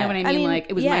 Yeah. You know what I mean?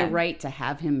 It was my right to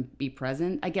have him be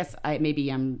present. I guess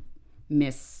maybe I'm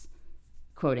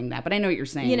misquoting that, but I know what you're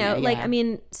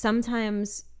saying.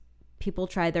 Sometimes people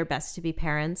try their best to be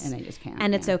parents and they just can't,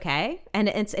 and it's okay, and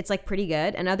it's pretty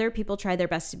good, and other people try their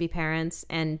best to be parents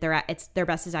and their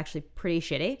best is actually pretty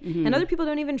shitty, and other people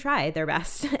don't even try their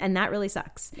best and that really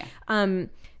sucks.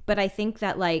 But I think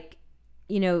that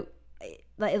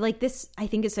this I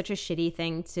think is such a shitty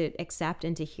thing to accept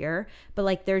and to hear,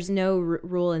 but there's no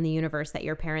rule in the universe that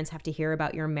your parents have to hear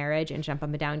about your marriage and jump up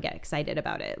and down and get excited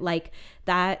about it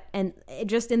that, and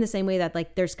just in the same way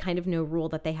that there's kind of no rule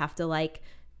that they have to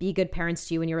be good parents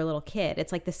to you when you're a little kid.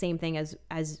 It's the same thing as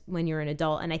when you're an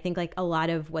adult. And I think a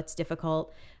lot of what's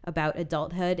difficult about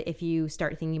adulthood, if you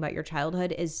start thinking about your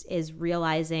childhood, is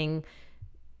realizing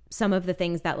some of the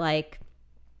things that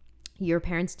your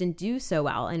parents didn't do so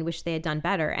well and wish they had done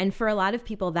better. And for a lot of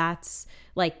people, that's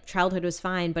childhood was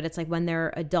fine, but it's when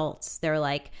they're adults,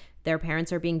 they're their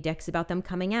parents are being dicks about them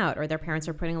coming out, or their parents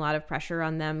are putting a lot of pressure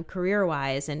on them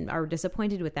career-wise and are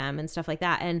disappointed with them and stuff like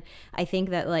that. And I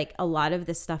think that a lot of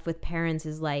this stuff with parents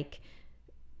is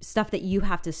stuff that you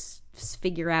have to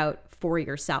figure out for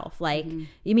yourself. I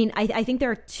think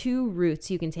there are 2 routes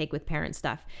you can take with parent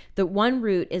stuff. The one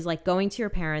route is going to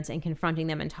your parents and confronting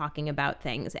them and talking about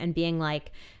things and being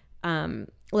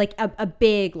like a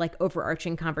big, like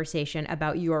overarching conversation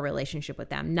about your relationship with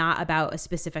them, not about a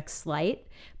specific slight,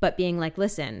 but being like,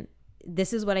 listen,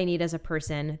 this is what I need as a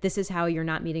person. This is how you're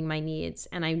not meeting my needs.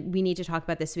 And we need to talk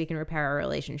about this so we can repair our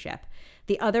relationship.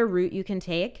 The other route you can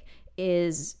take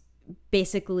is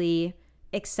basically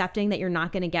accepting that you're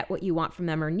not going to get what you want from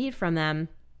them or need from them,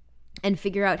 and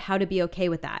figure out how to be okay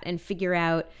with that, and figure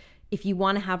out if you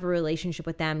want to have a relationship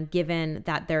with them given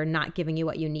that they're not giving you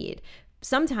what you need.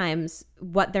 Sometimes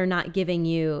what they're not giving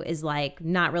you is like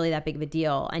not really that big of a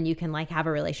deal, and you can like have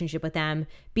a relationship with them,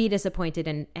 be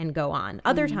disappointed, and go on.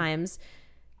 Other times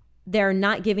they're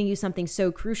not giving you something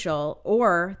so crucial,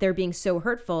 or they're being so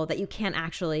hurtful that you can't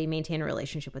actually maintain a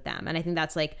relationship with them. And I think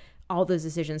that's like all those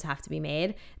decisions have to be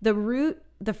made.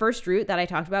 The first route that I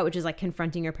talked about, which is like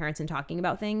confronting your parents and talking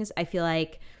about things, I feel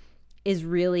like is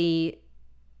really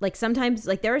like, sometimes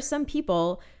like there are some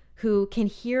people who can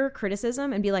hear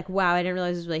criticism and be like, wow, I didn't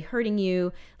realize it was really hurting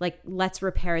you. Like, let's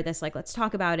repair this. Like, let's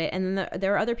talk about it. And then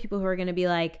there are other people who are going to be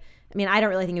like, I mean, I don't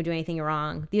really think I'm doing anything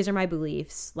wrong. These are my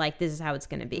beliefs. Like, this is how it's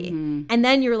going to be. And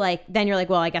then you're like,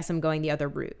 well, I guess I'm going the other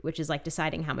route, which is like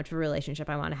deciding how much of a relationship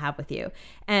I want to have with you.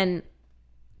 And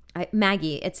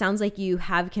Maggie, it sounds like you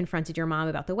have confronted your mom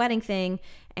about the wedding thing,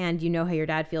 and you know how your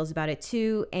dad feels about it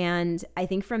too. And I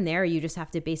think from there, you just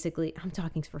have to basically, I'm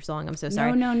talking for so long, I'm so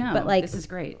sorry. No. But like, this is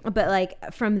great. But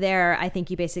like from there, I think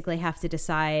you basically have to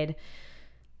decide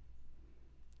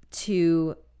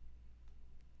to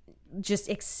just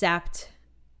accept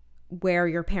where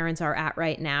your parents are at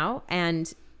right now,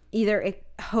 and either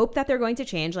hope that they're going to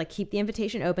change, like keep the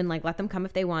invitation open, like let them come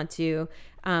if they want to,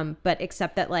 but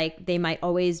accept that like they might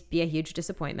always be a huge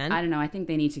disappointment. I don't know. I think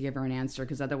they need to give her an answer,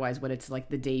 because otherwise what it's like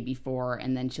the day before,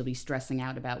 and then she'll be stressing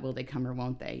out about will they come or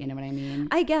won't they? You know what I mean?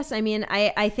 I guess. I mean,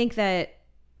 I think that,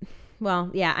 well,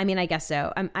 yeah, I mean, I guess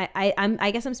so.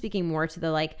 I guess I'm speaking more to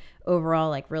the like overall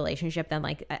like relationship than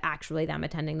like actually them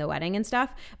attending the wedding and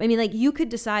stuff. I mean, like you could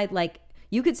decide, like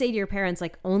you could say to your parents,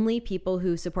 like, only people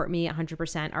who support me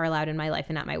 100% are allowed in my life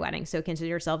and at my wedding. So consider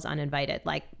yourselves uninvited.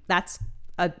 Like, that's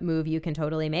a move you can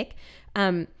totally make.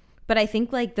 But I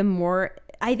think like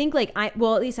at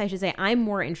least I should say I'm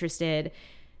more interested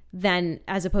than,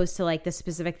 as opposed to like the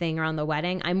specific thing around the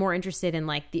wedding. I'm more interested in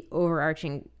like the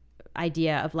overarching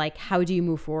idea of like, how do you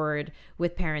move forward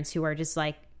with parents who are just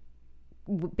like,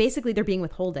 basically they're being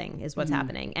withholding is what's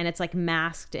happening, and it's like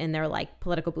masked in their like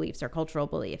political beliefs or cultural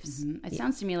beliefs. It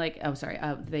sounds to me like,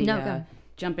 Go.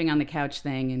 Jumping on the couch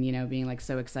thing and, you know, being like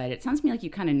so excited. It sounds to me like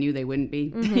you kind of knew they wouldn't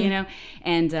be, you know,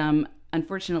 and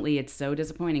unfortunately it's so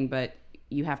disappointing, but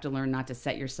you have to learn not to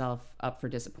set yourself up for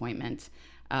disappointment.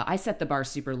 I set the bar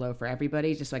super low for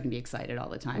everybody just so I can be excited all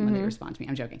the time when they respond to me.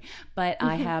 I'm joking. But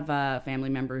I have a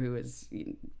family member who is...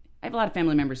 I have a lot of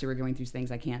family members who are going through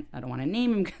things. I don't want to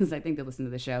name them because I think they listen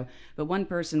to the show. But one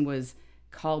person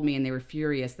called me and they were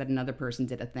furious that another person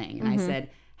did a thing. And I said,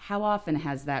 how often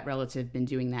has that relative been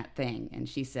doing that thing? And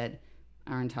she said,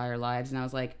 our entire lives. And I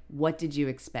was like, what did you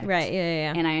expect? Right,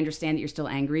 yeah. And I understand that you're still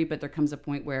angry, but there comes a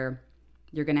point where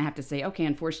you're going to have to say, okay,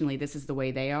 unfortunately, this is the way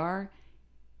they are.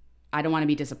 I don't want to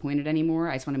be disappointed anymore.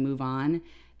 I just want to move on.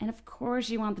 And of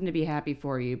course you want them to be happy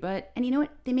for you. And you know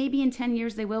what? They may be in 10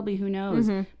 years. They will be. Who knows?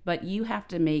 But you have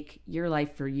to make your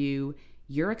life for you.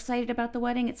 You're excited about the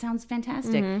wedding. It sounds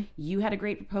fantastic. You had a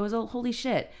great proposal. Holy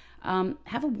shit.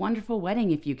 Have a wonderful wedding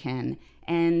if you can.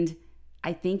 And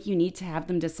I think you need to have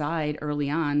them decide early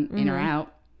on, in or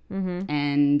out.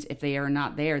 And if they are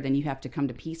not there, then you have to come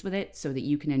to peace with it so that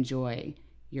you can enjoy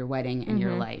your wedding and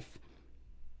your life.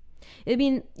 I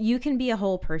mean, you can be a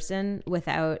whole person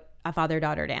without a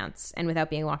father-daughter dance and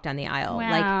without being walked down the aisle.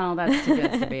 Wow, that's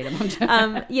debatable.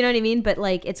 You know what I mean? But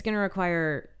like, it's going to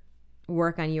require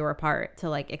work on your part to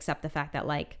like accept the fact that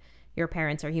like your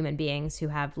parents are human beings who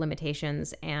have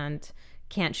limitations and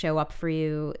can't show up for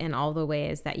you in all the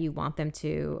ways that you want them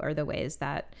to, or the ways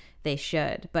that they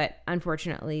should. But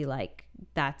unfortunately, like,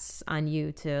 that's on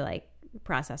you to like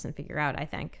process and figure out, I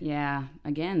think. Yeah.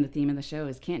 Again, the theme of the show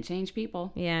is can't change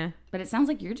people. Yeah. But it sounds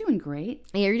like you're doing great.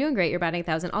 Yeah, you're doing great. You're batting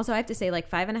 1,000. Also, I have to say, like,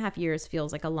 5.5 years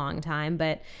feels like a long time,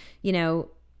 but, you know,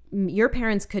 your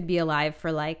parents could be alive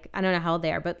for like, I don't know how old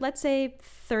they are, but let's say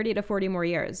 30 to 40 more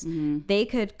years. They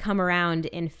could come around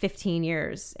in 15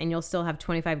 years and you'll still have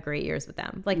 25 great years with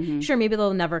them. Like, sure, maybe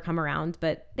they'll never come around,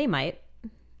 but they might,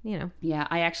 you know. Yeah,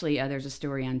 I actually, there's a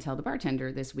story on Tell the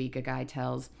Bartender this week. A guy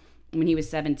tells, when he was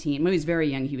 17, when he was very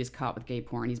young, he was caught with gay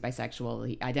porn. He's bisexual.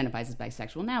 He identifies as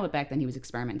bisexual now, but back then he was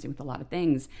experimenting with a lot of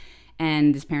things.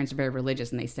 And his parents are very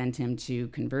religious, and they sent him to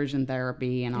conversion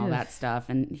therapy and all that stuff.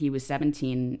 And he was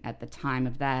 17 at the time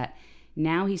of that.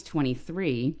 Now he's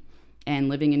 23, and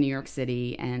living in New York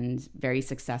City and very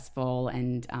successful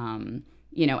and,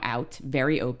 out,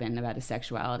 very open about his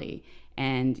sexuality.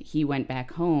 And he went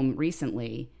back home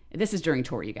recently. This is during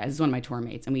tour, you guys. This is one of my tour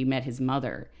mates. And we met his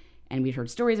mother. And we'd heard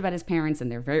stories about his parents,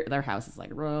 and their house is like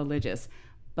religious.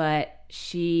 But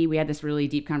we had this really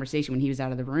deep conversation when he was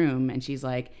out of the room. And she's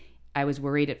like, I was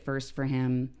worried at first for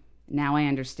him. Now I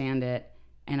understand it.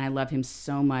 And I love him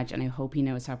so much. And I hope he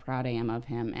knows how proud I am of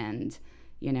him. And,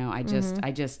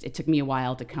 it took me a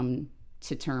while to come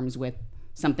to terms with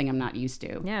something I'm not used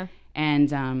to. Yeah.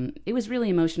 And it was really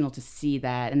emotional to see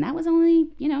that. And that was only,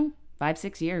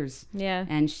 5-6 years. Yeah.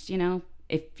 And,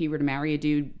 if he were to marry a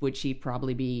dude, would she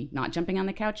probably be not jumping on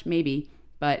the couch? Maybe.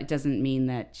 But it doesn't mean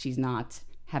that she's not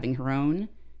having her own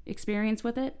experience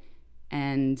with it.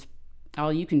 And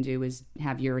all you can do is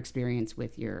have your experience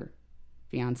with your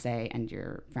fiance and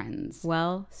your friends.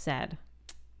 Well said.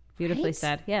 Beautifully Right?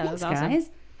 said. Yeah, Thanks, that was awesome. guys.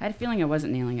 I had a feeling I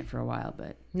wasn't nailing it for a while,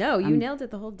 but No, you nailed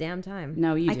it the whole damn time.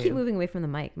 No, you I do. keep moving away from the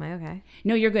mic. Am I okay?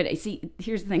 no, you're good. See,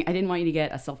 here's the thing. I didn't want you to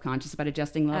get self-conscious about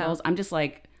adjusting levels. I'm just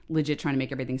like legit trying to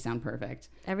make everything sound perfect.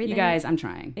 Everything. You guys, I'm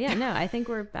trying. Yeah, no, I think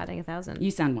we're batting 1,000. You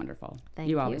sound wonderful. Thank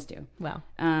you always do. Well,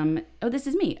 This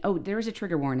is me. Oh, there is a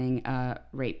trigger warning,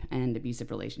 rape and abusive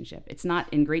relationship. It's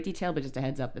not in great detail, but just a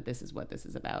heads up that this is what this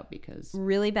is about because...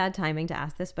 really bad timing to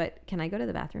ask this, but can I go to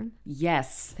the bathroom?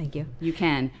 Yes. Thank you. You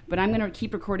can. But I'm going to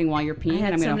keep recording while you're peeing. I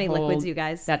had and I'm so gonna many hold... liquids, you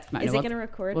guys. That's fine. Is it going to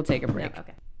record? We'll take a break. No,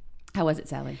 okay. How was it,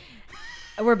 Sally?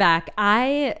 We're back.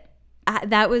 I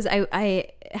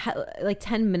like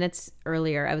 10 minutes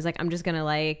earlier, I was like, I'm just gonna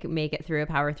make it through,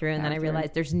 power through, and then I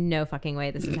realized there's no fucking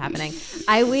way this is happening.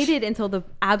 I waited until the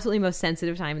absolutely most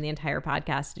sensitive time in the entire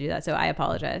podcast to do that, so I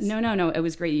apologize. No, it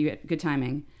was great. You had good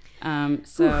timing.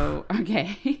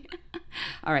 Okay.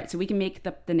 All right, so we can make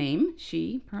the name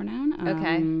she pronoun.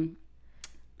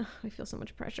 Okay. I feel so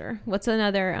much pressure. What's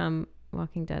another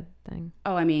Walking Dead thing?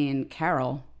 Oh, I mean,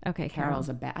 Carol. Okay, Carol's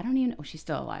a bad. I don't even know. She's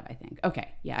still alive, I think. Okay.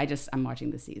 Yeah, I'm watching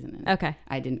this season. And Okay.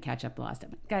 I didn't catch up the last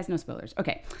episode. Guys, no spoilers.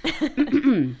 Okay.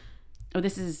 Oh,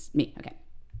 this is me. Okay.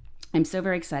 I'm so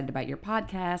very excited about your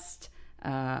podcast.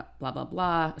 Blah, blah,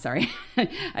 blah. Sorry.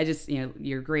 I just,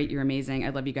 you're great. You're amazing. I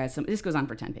love you guys. This goes on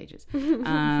for 10 pages.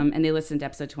 And they listened to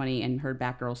episode 20 and heard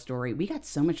Batgirl's story. We got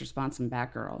so much response from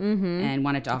Batgirl and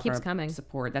wanted to offer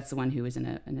support. That's the one who is in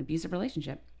an abusive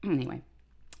relationship. Anyway.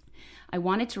 I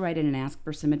wanted to write in and ask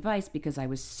for some advice because I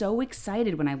was so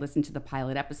excited when I listened to the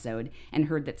pilot episode and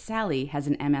heard that Sally has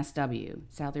an MSW.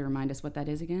 Sally, remind us what that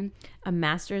is again? A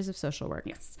Master's of Social Work.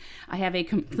 Yes. I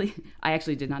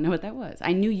actually did not know what that was.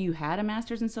 I knew you had a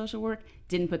Master's in Social Work,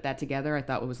 didn't put that together. I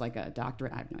thought it was like a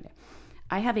doctorate. I have no idea.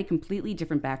 I have a completely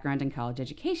different background in college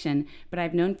education, but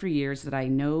I've known for years that I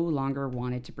no longer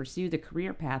wanted to pursue the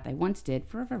career path I once did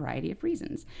for a variety of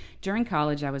reasons. During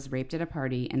college, I was raped at a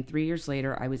party, and 3 years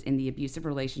later, I was in the abusive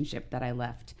relationship that I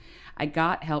left. I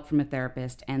got help from a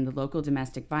therapist and the local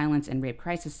domestic violence and rape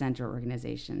crisis center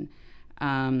organization.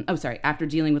 After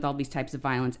dealing with all these types of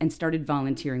violence and started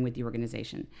volunteering with the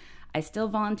organization. I still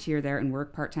volunteer there and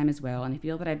work part-time as well, and I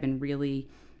feel that I've been really...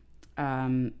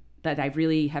 that I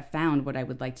really have found what I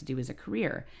would like to do as a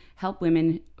career, help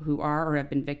women who are or have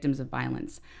been victims of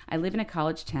violence. I live in a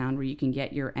college town where you can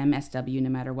get your MSW no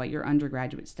matter what your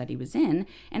undergraduate study was in,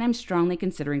 and I'm strongly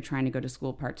considering trying to go to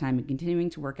school part-time and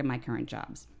continuing to work at my current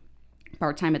jobs.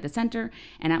 Part-time at the center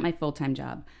and at my full-time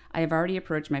job. I have already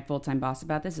approached my full-time boss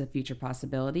about this as a future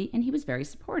possibility, and he was very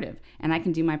supportive, and I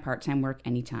can do my part-time work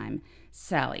anytime.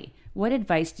 Sally, what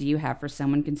advice do you have for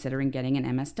someone considering getting an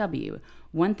MSW?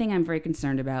 One thing I'm very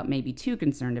concerned about, maybe too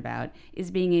concerned about,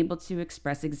 is being able to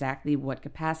express exactly what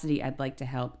capacity I'd like to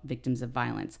help victims of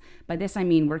violence. By this I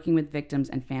mean working with victims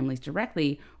and families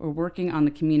directly, or working on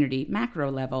the community macro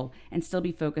level and still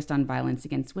be focused on violence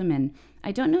against women.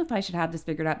 I don't know if I should have this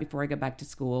figured out before I go back to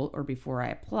school or before I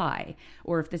apply,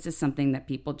 or if this is something that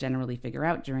people generally figure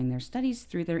out during their studies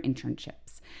through their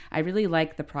internships. I really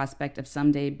like the prospect of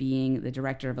someday being the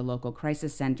director of a local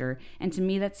crisis center, and to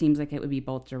me that seems like it would be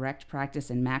both direct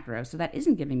practice and macro, so that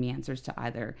isn't giving me answers to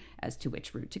either as to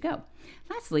which route to go.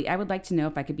 Lastly, I would like to know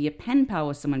if I could be a pen pal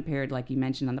with someone paired like you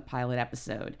mentioned on the pilot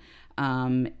episode.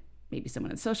 Maybe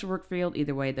someone in the social work field.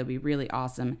 Either way, that'd be really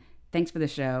awesome. Thanks for the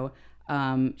show.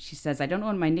 She says, I don't know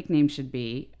what my nickname should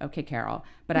be. Okay, Carol.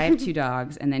 But I have 2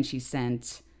 dogs. And then she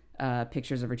sent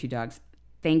pictures of her 2 dogs.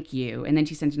 thank you. And then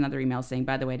she sent another email saying,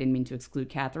 by the way, I didn't mean to exclude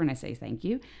Catherine. I say thank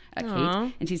you,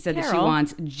 Kate. And she said that she Carol.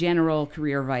 wants general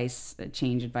career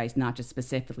change advice, not just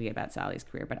specifically about Sally's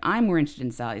career. But I'm more interested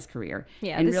in Sally's career.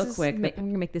 Yeah, and this real is- quick, I'm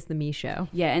going to make this the me show.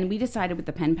 yeah, and we decided with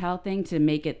the pen pal thing to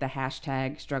make it the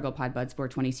hashtag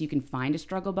StrugglePodBuds420 so you can find a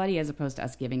struggle buddy as opposed to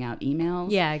us giving out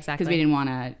emails. Yeah, exactly. Because we didn't want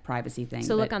a privacy thing.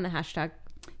 So look on the hashtag.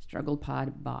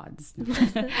 StrugglePodBods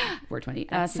 420.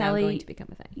 That's now Sally, going to become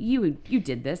a thing. you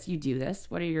did this. You do this.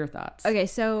 What are your thoughts? Okay,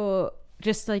 so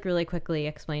just like really quickly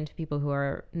explain to people who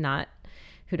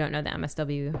don't know the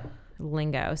MSW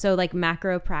lingo. So like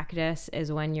macro practice is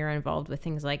when you're involved with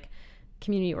things like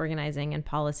community organizing and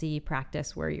policy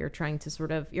practice, where you're trying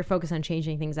to you're focused on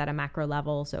changing things at a macro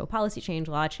level. So policy change,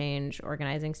 law change,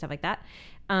 organizing, stuff like that.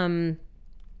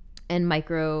 And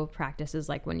micro practice is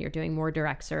like when you're doing more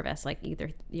direct service, like either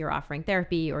you're offering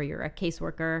therapy or you're a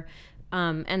caseworker.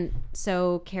 And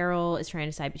so Carol is trying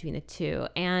to decide between the two.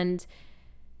 And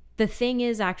the thing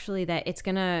is actually that it's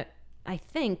going to, I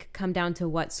think, come down to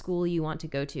what school you want to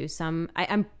go to.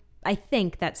 I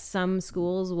think that some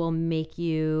schools will make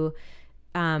you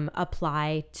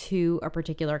apply to a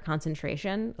particular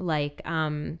concentration, like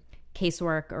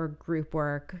casework or group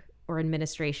work or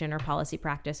administration or policy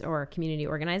practice or community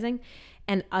organizing.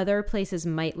 And other places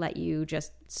might let you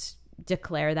just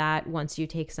declare that once you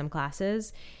take some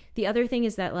classes. The other thing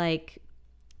is that like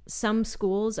some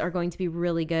schools are going to be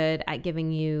really good at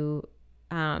giving you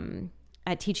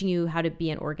at teaching you how to be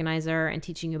an organizer and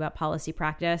teaching you about policy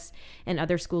practice, and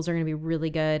other schools are going to be really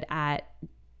good at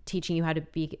teaching you how to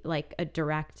be like a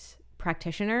direct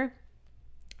practitioner.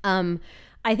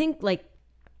 I think like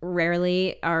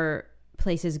rarely are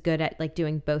places good at like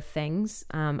doing both things.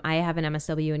 I have an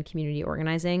MSW in community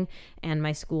organizing, and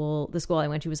the school I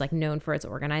went to was like known for its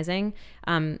organizing.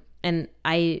 And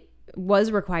I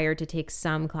was required to take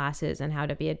some classes on how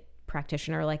to be a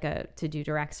practitioner, to do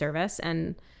direct service.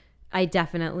 And I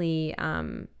definitely,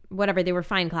 they were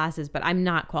fine classes, but I'm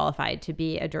not qualified to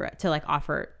be to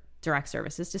offer direct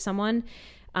services to someone.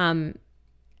 And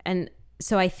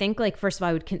so I think like, first of all,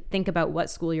 I would think about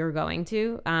what school you're going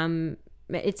to.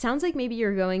 It sounds like maybe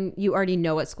you already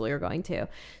know what school you're going to.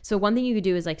 So one thing you could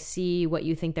do is like see what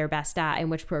you think they're best at and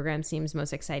which program seems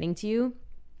most exciting to you.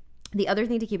 The other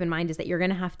thing to keep in mind is that you're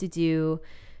going to have to do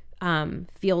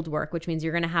field work, which means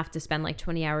you're going to have to spend like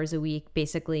 20 hours a week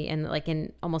basically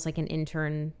in almost like an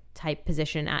intern type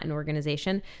position at an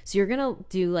organization. So you're going to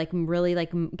do like really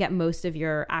like get most of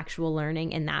your actual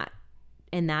learning in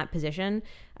that position.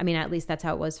 I mean, at least that's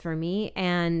how it was for me.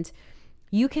 And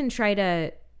you can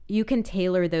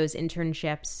tailor those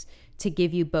internships to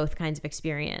give you both kinds of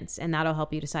experience, and that'll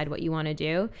help you decide what you want to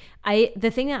do. The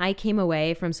thing that I came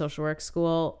away from social work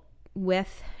school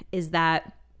with is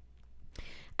that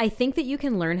I think that you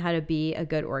can learn how to be a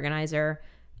good organizer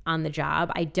on the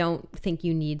job. I don't think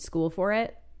you need school for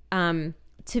it.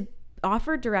 To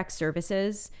offer direct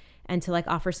services and to like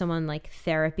offer someone like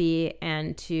therapy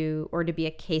or to be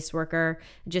a caseworker,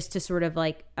 just to sort of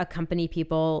like accompany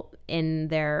people in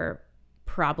their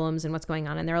problems and what's going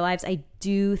on in their lives, I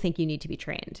do think you need to be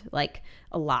trained like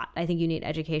a lot. I think you need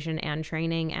education and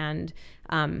training and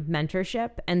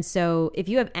mentorship. And so if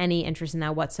you have any interest in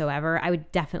that whatsoever, I would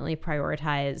definitely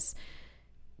prioritize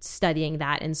studying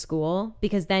that in school,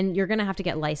 because then you're going to have to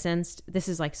get licensed. This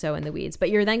is like so in the weeds,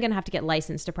 but you're then going to have to get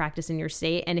licensed to practice in your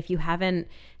state. And if you haven't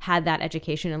had that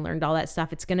education and learned all that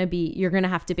stuff, you're going to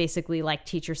have to basically like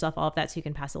teach yourself all of that so you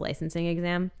can pass a licensing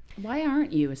exam. Why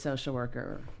aren't you a social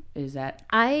worker? Is that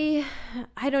I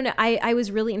don't know. I was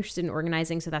really interested in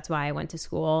organizing, so that's why I went to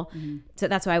school. Mm-hmm. So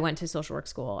that's why I went to social work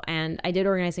school, and I did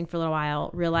organizing for a little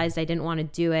while, realized I didn't want to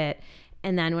do it.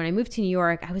 And then when I moved to New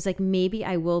York, I was like, maybe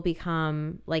I'll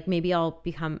become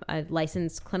a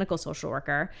licensed clinical social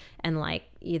worker and like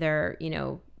either,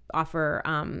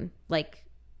 offer like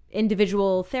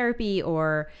individual therapy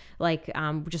or like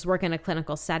just work in a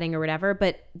clinical setting or whatever.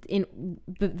 But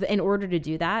in order to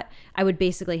do that, I would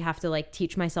basically have to like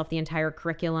teach myself the entire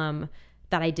curriculum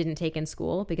that I didn't take in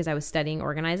school because I was studying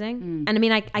organizing. And I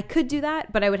mean, I could do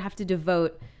that, but I would have to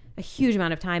devote a huge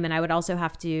amount of time. And I would also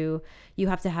you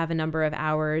have to have a number of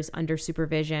hours under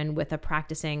supervision with a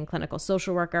practicing clinical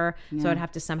social worker. Yeah. So I'd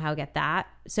have to somehow get that.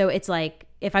 So it's like,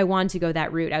 if I wanted to go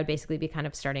that route, I would basically be kind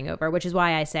of starting over, which is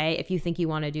why I say, if you think you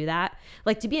want to do that,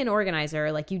 like to be an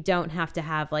organizer, like you don't have to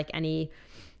have like any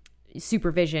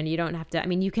supervision. You don't have to,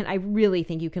 I really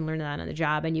think you can learn that on the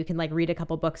job, and you can like read a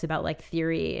couple books about like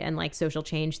theory and like social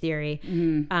change theory.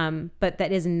 Mm-hmm. But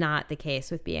that is not the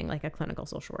case with being like a clinical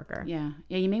social worker. Yeah.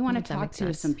 You may want to talk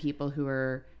to some people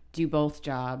who do both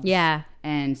jobs. Yeah.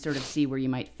 And sort of see where you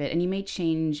might fit. And you may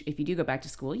change, if you do go back to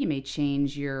school, you may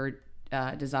change your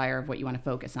desire of what you want to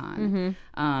focus on.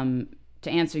 To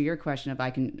answer your question, if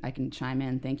I can chime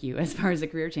in, thank you. As far as a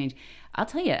career change, I'll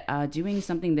tell you, doing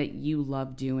something that you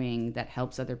love doing that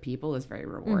helps other people is very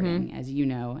rewarding, as you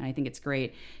know, and I think it's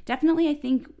great. Definitely, I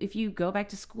think if you go back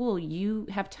to school, you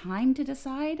have time to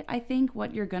decide, I think,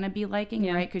 what you're going to be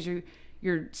liking, right? Because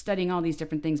you're studying all these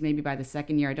different things maybe by the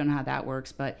second year. I don't know how that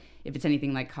works, but if it's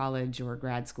anything like college or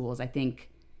grad schools, I think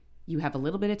you have a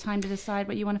little bit of time to decide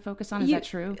what you want to focus on. Is that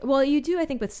true? Well, you do, I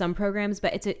think, with some programs,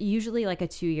 but it's usually like a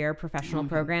 2-year professional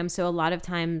program. So a lot of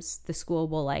times the school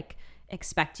will like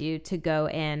expect you to go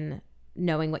in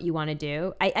knowing what you want to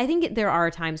do. I think there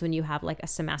are times when you have like a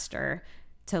semester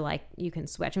to like, you can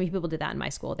switch. I mean, people did that in my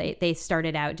school. They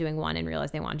started out doing one and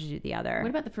realized they wanted to do the other. What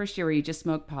about the first year where you just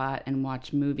smoke pot and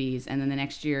watch movies, and then the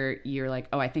next year you're like,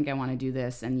 oh, I think I want to do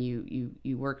this, and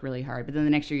you work really hard, but then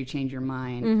the next year you change your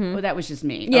mind. Oh, that was just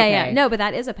me. Yeah, okay. yeah. No, but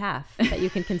that is a path that you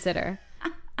can consider.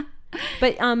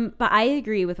 But I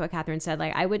agree with what Catherine said.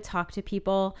 Like, I would talk to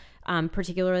people,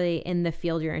 particularly in the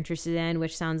field you're interested in,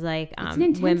 which sounds like it's an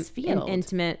intense field.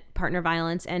 Intimate partner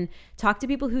violence, and talk to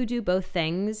people who do both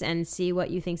things and see what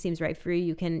you think seems right for you.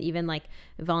 You can even like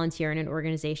volunteer in an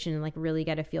organization and like really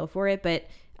get a feel for it. But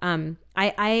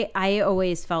I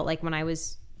always felt like when I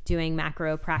was doing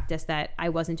macro practice that I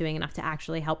wasn't doing enough to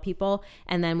actually help people.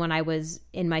 And then when I was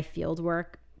in my field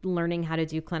work, learning how to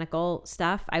do clinical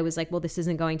stuff, I was like, well, this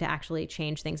isn't going to actually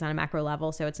change things on a macro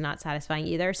level, so it's not satisfying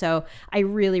either. So I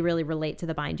really, really relate to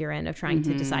the bind you're in of trying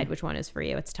to decide which one is for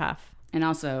you. It's tough. And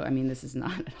also, I mean, this is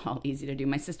not at all easy to do.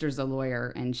 My sister's a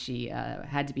lawyer, and she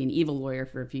had to be an evil lawyer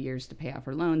for a few years to pay off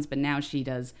her loans, but now she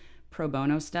does pro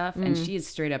bono stuff, and she is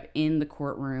straight up in the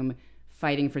courtroom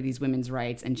fighting for these women's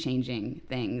rights and changing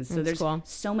things. So there's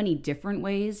so many different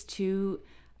ways to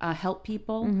help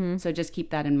people. So just keep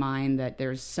that in mind, that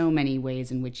there's so many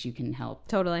ways in which you can help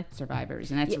survivors.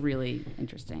 And that's really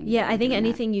interesting. Yeah, I think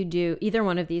anything you do, either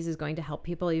one of these is going to help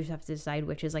people. You just have to decide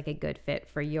which is like a good fit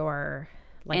for your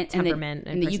like temperament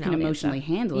and that you can emotionally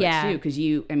handle it too. Because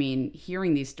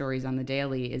hearing these stories on the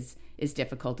daily is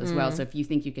difficult as well. So if you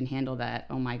think you can handle that,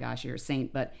 oh my gosh, you're a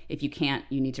saint. But if you can't,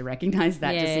 you need to recognize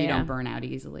that just so you don't burn out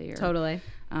easily.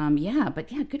 But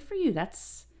good for you.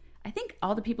 I think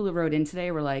all the people who wrote in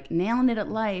today were like nailing it at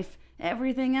life.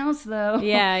 Everything else, though.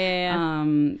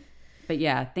 But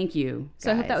yeah, thank you, guys.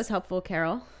 So I hope that was helpful,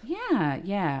 Carol.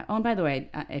 Yeah. Oh, and by the way,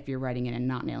 if you're writing it and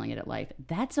not nailing it at life,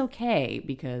 that's okay,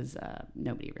 because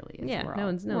nobody really is. Yeah, we're no all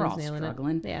one's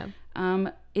struggling. It.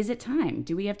 Yeah. Is it time?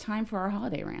 Do we have time for our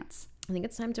holiday rants? I think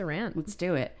it's time to rant. Let's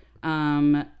do it.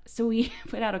 So we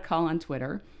put out a call on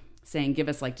Twitter saying, give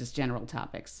us like just general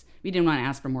topics. We didn't want to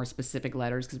ask for more specific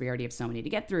letters because we already have so many to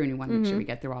get through, and we want to make sure we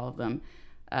get through all of them.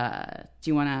 Do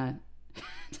you want to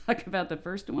talk about the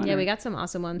first one? Yeah, we got some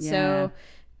awesome ones. Yeah.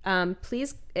 So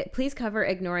please cover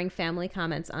ignoring family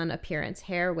comments on appearance,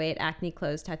 hair, weight, acne,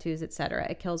 clothes, tattoos, etc.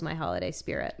 It kills my holiday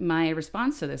spirit. My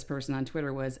response to this person on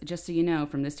Twitter was, just so you know,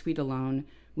 from this tweet alone,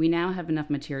 we now have enough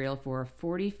material for a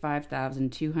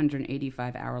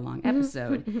 45,285 hour-long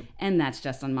episode, and that's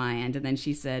just on my end. And then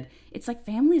she said, it's like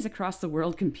families across the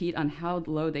world compete on how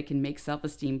low they can make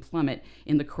self-esteem plummet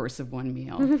in the course of one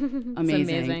meal. Amazing. It's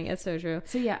amazing. It's so true.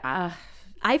 So yeah,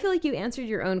 I feel like you answered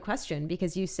your own question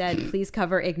because you said, please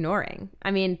cover ignoring.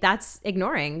 I mean, that's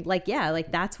ignoring. Like, yeah, like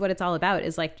that's what it's all about,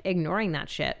 is like ignoring that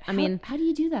shit. How do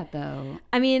you do that though?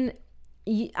 I mean,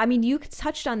 you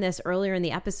touched on this earlier in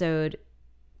the episode,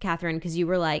 Catherine, because you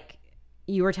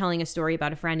were telling a story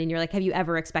about a friend and you're like, have you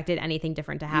ever expected anything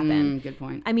different to happen? Good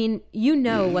point. I mean,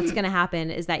 what's going to happen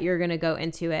is that you're going to go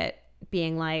into it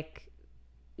being like,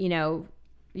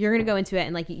 you're going to go into it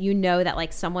and like, that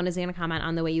like someone is going to comment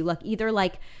on the way you look, either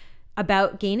like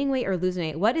about gaining weight or losing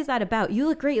weight. What is that about? You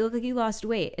look great. You look like you lost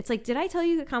weight. It's like, did I tell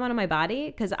you to comment on my body?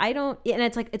 Because I don't, and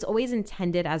it's like, it's always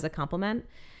intended as a compliment.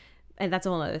 And that's a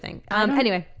whole other thing.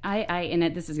 Anyway.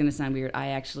 This is going to sound weird.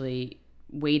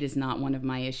 Weight is not one of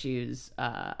my issues.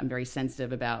 I'm very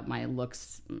sensitive about my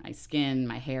looks, my skin,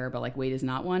 my hair, but like weight is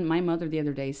not one. My mother the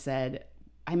other day said,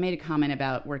 I made a comment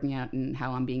about working out and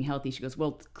how I'm being healthy. She goes,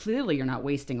 well, clearly you're not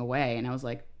wasting away. And I was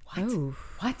like, what? Oh.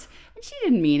 What? And she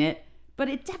didn't mean it, but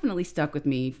it definitely stuck with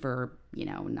me for,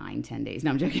 9-10 days.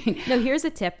 No, I'm joking. No, here's a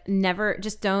tip.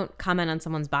 Just don't comment on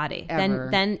someone's body. Ever.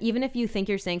 Then even if you think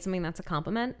you're saying something that's a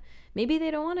compliment, maybe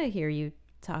they don't want to hear you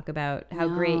talk about how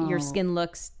great your skin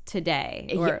looks today.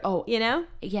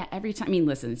 Yeah, every time. I mean,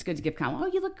 listen, it's good to give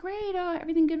compliments. Oh, you look great. Oh,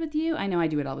 everything good with you? I know I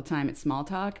do it all the time. It's small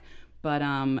talk. But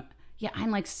yeah, I'm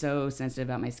like so sensitive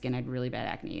about my skin. I had really bad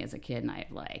acne as a kid, and I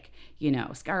have like,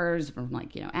 scars from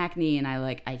like, acne, and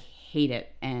I hate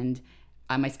it. And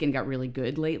my skin got really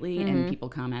good lately, and people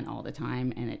comment all the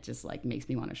time, and it just like makes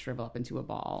me want to shrivel up into a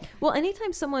ball. Well,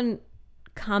 anytime someone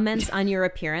comments on your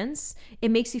appearance,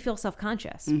 it makes you feel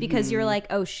self-conscious because you're like,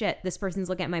 oh shit, this person's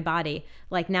looking at my body.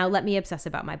 Like, now let me obsess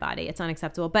about my body. It's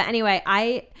unacceptable. But anyway,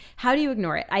 how do you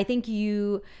ignore it? I think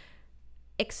you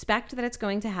expect that it's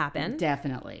going to happen.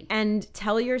 Definitely. And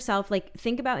tell yourself, like,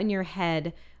 think about in your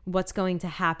head what's going to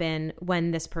happen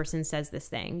when this person says this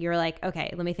thing. You're like,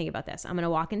 okay, let me think about this. I'm going to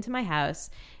walk into my house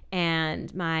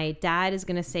and my dad is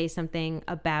going to say something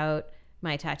about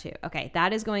my tattoo. Okay,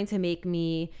 that is going to make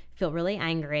me feel really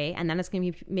angry, and then it's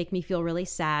going to make me feel really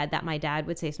sad that my dad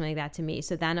would say something like that to me.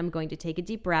 So then I'm going to take a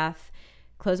deep breath,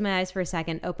 close my eyes for a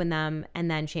second, open them, and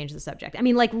then change the subject. I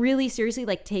mean, like, really seriously,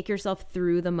 like, take yourself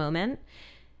through the moment.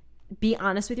 Be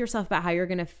honest with yourself about how you're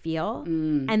going to feel,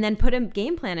 and then put a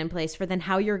game plan in place for then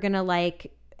how you're going to,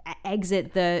 like,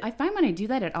 exit the... I find when I do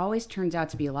that, it always turns out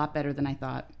to be a lot better than I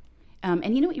thought.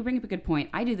 And you know what? You bring up a good point.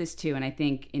 I do this too, and I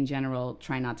think in general,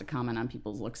 try not to comment on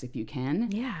people's looks if you can.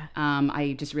 Yeah.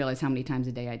 I just realized how many times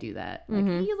a day I do that. Like,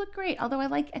 hey, you look great. Although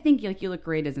I think you look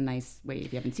great is a nice way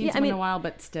if you haven't seen someone in a while,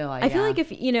 but still, I feel like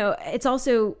if, you know, it's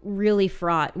also really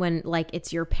fraught when, like,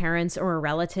 it's your parents or a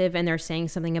relative and they're saying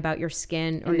something about your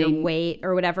skin or your weight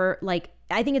or whatever. Like,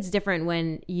 I think it's different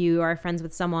when you are friends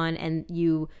with someone and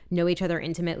you know each other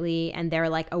intimately and they're,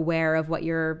 like, aware of what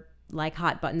your, like,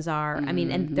 hot buttons are. I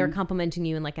mean, and they're complimenting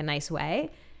you in, like, a nice way.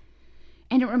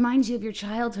 And it reminds you of your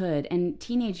childhood, and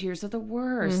teenage years are the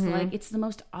worst. Like, it's the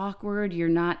most awkward. You're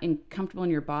not comfortable in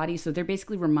your body. So they're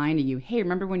basically reminding you, hey,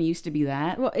 remember when you used to be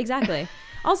that? Well, exactly.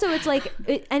 Also, it's like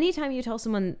anytime you tell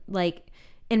someone, like,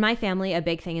 in my family, a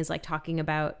big thing is, like, talking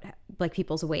about, like,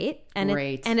 people's weight. And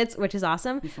it's which is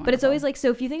awesome. But it's always like, so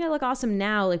if you think I look awesome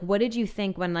now, like, what did you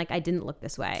think when, like, I didn't look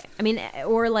this way? I mean,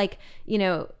 or, like, you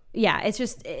know, yeah, it's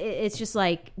just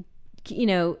like, you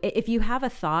know, if you have a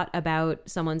thought about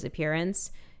someone's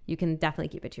appearance, you can definitely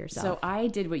keep it to yourself. So I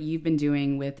did what you've been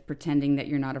doing with pretending that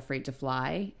you're not afraid to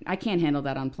fly. I can't handle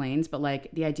that on planes, but, like,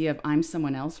 the idea of I'm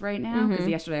someone else right now, because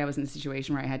yesterday I was in a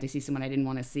situation where I had to see someone I didn't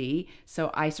want to see.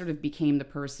 So I sort of became the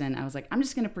person. I was like, I'm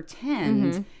just going to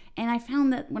pretend. And I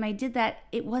found that when I did that,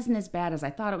 it wasn't as bad as I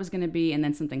thought it was going to be. And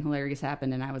then something hilarious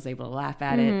happened and I was able to laugh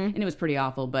at it. And it was pretty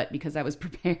awful, but because I was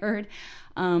prepared,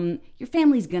 your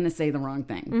family's going to say the wrong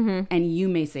thing. And you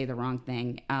may say the wrong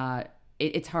thing.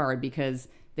 It's hard because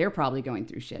they're probably going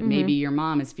through shit. Maybe your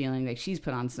mom is feeling like she's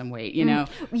put on some weight, you know?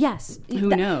 Yes. Who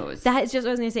knows? That is just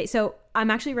what I was going to say. So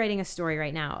I'm actually writing a story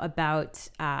right now about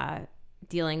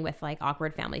dealing with, like,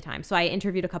 awkward family time. So I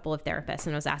interviewed a couple of therapists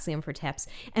and I was asking them for tips.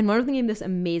 And one of them gave this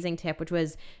amazing tip, which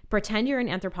was pretend you're an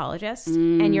anthropologist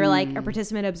and you're, like, a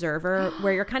participant observer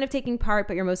where you're kind of taking part,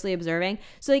 but you're mostly observing.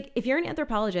 So, like, if you're an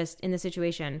anthropologist in the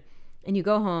situation and you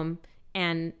go home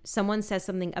and someone says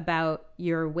something about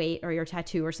your weight or your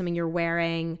tattoo or something you're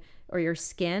wearing or your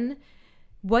skin,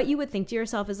 what you would think to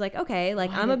yourself is like, okay,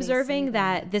 like, I'm observing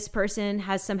that this person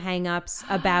has some hangups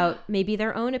about maybe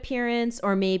their own appearance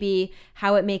or maybe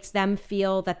how it makes them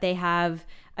feel that they have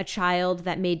a child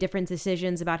that made different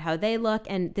decisions about how they look,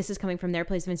 and this is coming from their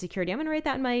place of insecurity. I'm going to write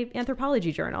that in my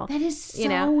anthropology journal. That is so, you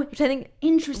know, which I think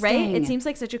interesting. Right? It seems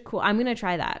like such a cool. I'm going to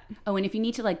try that. Oh, and if you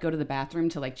need to, like, go to the bathroom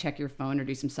to, like, check your phone or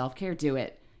do some self-care, do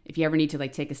it. If you ever need to,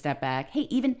 like, take a step back. Hey,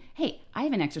 I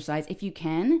have an exercise. If you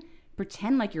can,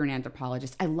 pretend like you're an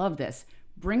anthropologist. I love this.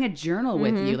 Bring a journal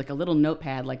with you, like a little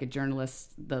notepad, like a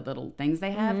journalist, the little things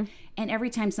they have. And every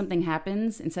time something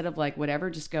happens, instead of, like, whatever,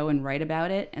 just go and write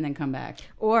about it and then come back.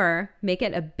 Or make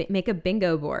a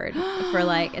bingo board for,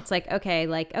 like, it's like, okay,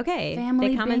 family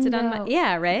they commented bingo. on my,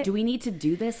 yeah, right? Do we need to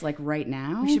do this, like, right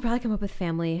now? We should probably come up with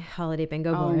family holiday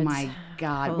bingo boards. Oh my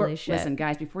God. Holy shit. Listen,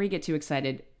 guys, before you get too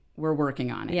excited, we're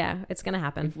working on it. Yeah, it's gonna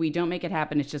happen. If we don't make it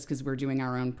happen, it's just because we're doing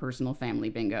our own personal family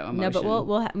bingo emotion. No, but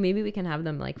we'll maybe we can have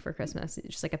them, like, for Christmas,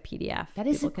 just like a PDF. That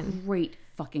is great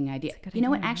fucking idea. You know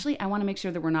what? Actually, I want to make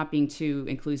sure that we're not being too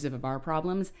inclusive of our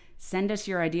problems. Send us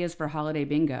your ideas for holiday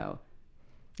bingo.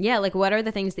 Yeah, like, what are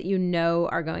the things that you know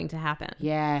are going to happen?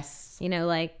 Yes. You know,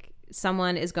 like,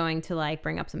 someone is going to, like,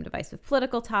 bring up some divisive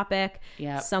political topic.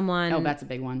 Yeah. Someone. That's a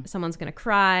big one. Someone's going to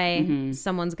cry.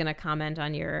 Someone's going to comment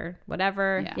on your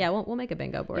whatever. Yeah, we'll make a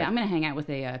bingo board. Yeah, I'm going to hang out with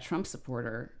a Trump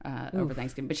supporter over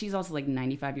Thanksgiving. But she's also, like,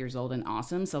 95 years old and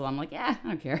awesome. So I'm like, yeah, I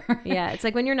don't care. Yeah, it's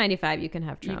like when you're 95, you can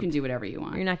have Trump. You can do whatever you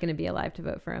want. You're not going to be alive to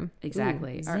vote for him.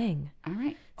 Exactly. Ooh, zing. All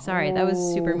right. Sorry, that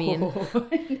was super mean. No.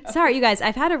 Sorry, you guys.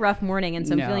 I've had a rough morning, and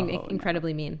so I'm feeling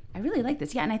incredibly mean. I really like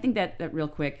this. Yeah, and I think that real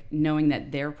quick, knowing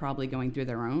that they're probably going through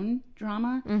their own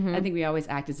drama. I think we always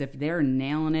act as if they're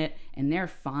nailing it and they're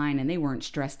fine and they weren't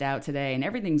stressed out today and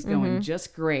everything's going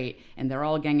just great and they're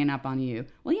all ganging up on you.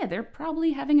 Well, yeah, they're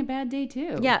probably having a bad day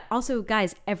too. Yeah. Also,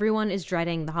 guys, everyone is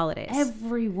dreading the holidays.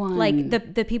 Everyone. Like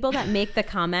the people that make the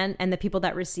comment and the people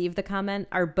that receive the comment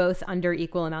are both under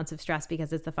equal amounts of stress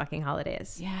because it's the fucking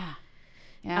holidays. Yeah.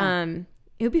 Yeah.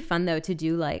 It would be fun though to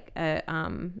do like a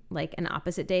like an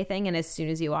opposite day thing, and as soon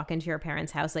as you walk into your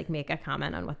parents' house, like make a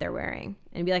comment on what they're wearing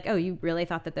and be like, "Oh, you really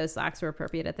thought that those socks were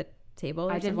appropriate at the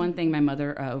table?" I did one thing. My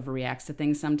mother overreacts to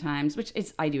things sometimes, which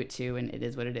is I do it too, and it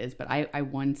is what it is. But I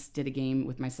once did a game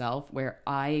with myself where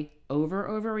I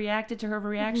overreacted to her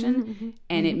overreaction,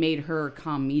 and it made her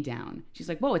calm me down. She's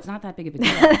like, "Whoa, it's not that big of a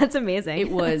deal." That's amazing.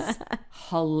 It was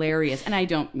hilarious, and I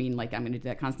don't mean like I'm going to do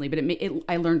that constantly, but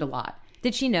I learned a lot.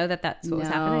 Did she know that that's what was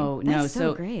happening? No, that's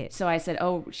so great. So I said,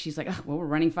 "Oh," she's like, "Oh, well, we're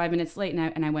running 5 minutes late,"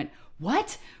 and I went,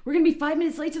 "What? We're going to be 5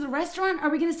 minutes late to the restaurant? Are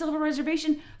we going to still have a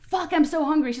reservation? Fuck, I'm so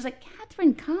hungry." She's like,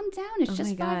 "Catherine, calm down. It's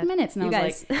just 5 minutes." And I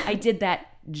was like, I did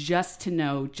that just to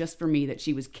know, just for me, that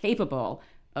she was capable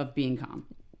of being calm.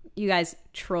 You guys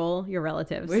troll your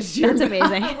relatives. That's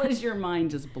amazing. Was your mind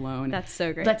just blown? That's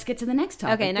so great. Let's get to the next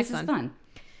topic. Okay, next this one. Is fun.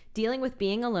 Dealing with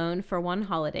being alone for one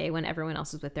holiday when everyone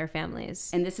else is with their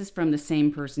families. And this is from the same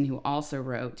person who also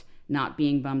wrote, not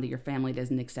being bummed that your family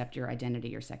doesn't accept your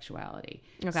identity or sexuality.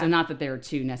 Okay. So not that they're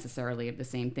two necessarily of the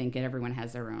same thing, and everyone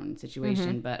has their own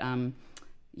situation. But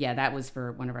yeah, that was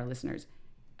for one of our listeners.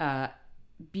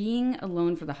 Being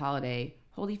alone for the holiday,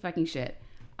 holy fucking shit.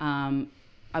 I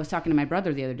was talking to my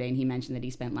brother the other day, and he mentioned that he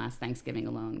spent last Thanksgiving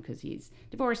alone because he's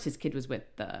divorced. His kid was with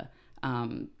the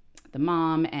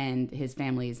mom, and his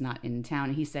family is not in town.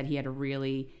 And he said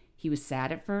he was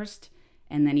sad at first,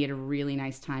 and then he had a really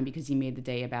nice time because he made the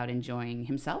day about enjoying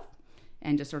himself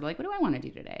and just sort of like, what do I want to do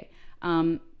today?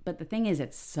 But the thing is,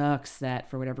 it sucks that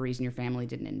for whatever reason your family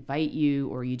didn't invite you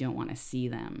or you don't want to see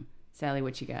them. Sally,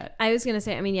 what you got? I was going to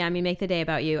say, make the day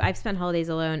about you. I've spent holidays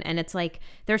alone, and it's like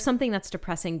there's something that's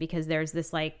depressing because there's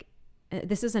this like,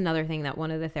 this is another thing that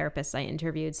one of the therapists I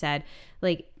interviewed said,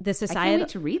 like the society. I can't wait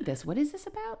to read this. What is this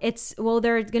about?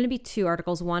 There are going to be 2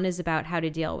 articles. One is about how to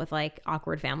deal with like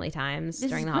awkward family times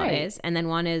during the holidays. And then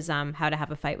one is how to have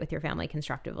a fight with your family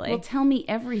constructively. Well, tell me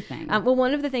everything. Well,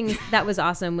 one of the things that was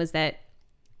awesome was that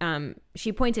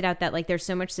she pointed out that like there's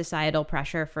so much societal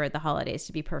pressure for the holidays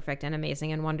to be perfect and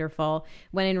amazing and wonderful,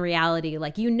 when in reality,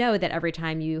 like, you know, that every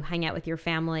time you hang out with your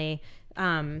family,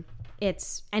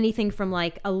 it's anything from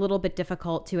like a little bit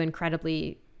difficult to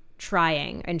incredibly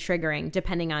trying and triggering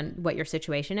depending on what your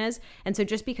situation is. And so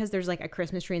just because there's like a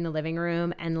Christmas tree in the living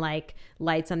room and like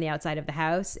lights on the outside of the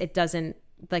house, it doesn't,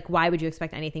 like, why would you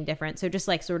expect anything different? So just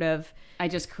like sort of, I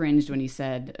just cringed when you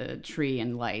said tree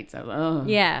and lights. I was, oh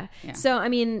yeah. So I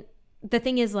mean, the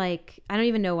thing is, like, I don't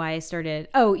even know why I started.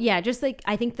 Oh yeah, just like,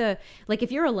 I think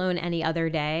if you're alone any other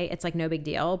day, it's like no big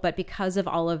deal. But because of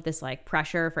all of this like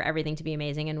pressure for everything to be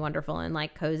amazing and wonderful and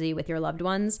like cozy with your loved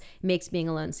ones, makes being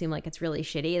alone seem like it's really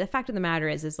shitty. The fact of the matter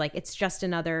is like, it's just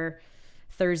another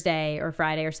Thursday or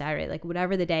Friday or Saturday, like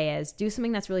whatever the day is. Do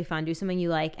something that's really fun, do something you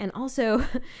like, and also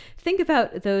think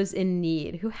about those in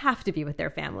need who have to be with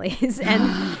their families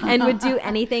and would do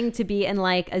anything to be in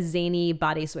like a zany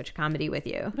body switch comedy with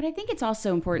you. But I think it's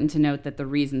also important to note that the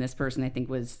reason this person, I think,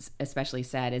 was especially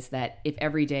sad is that if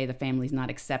every day the family's not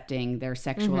accepting their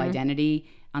sexual identity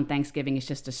on Thanksgiving, it's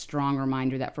just a strong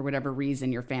reminder that for whatever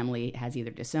reason your family has either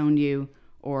disowned you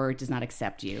or does not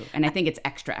accept you. And I think it's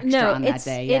extra on that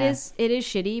day. Yeah. It is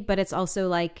shitty, but it's also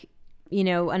like, you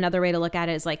know, another way to look at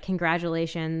it is like,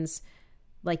 congratulations,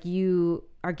 like you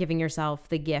are giving yourself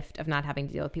the gift of not having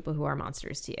to deal with people who are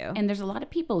monsters to you. And there's a lot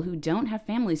of people who don't have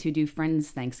families who do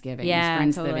friends Thanksgivings,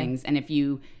 totally. Friendsgivings. And if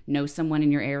you know someone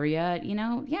in your area, you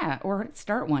know, or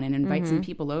start one and invite some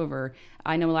people over.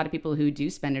 I know a lot of people who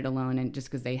do spend it alone, and just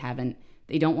because they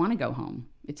don't want to go home.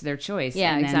 It's their choice.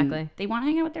 Yeah, and exactly. They want to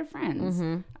hang out with their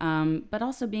friends. But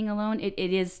also being alone, it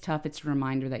is tough. It's a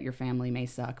reminder that your family may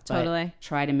suck. But totally.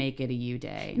 Try to make it a you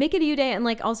day. Make it a you day, and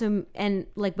like also, and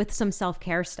like with some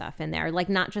self-care stuff in there. Like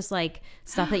not just like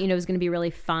stuff that you know is going to be really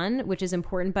fun, which is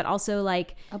important, but also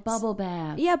like a bubble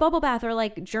bath. Yeah, bubble bath, or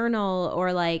like journal,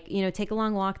 or like, you know, take a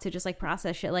long walk to just like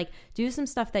process shit. Like do some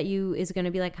stuff that is going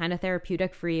to be like kind of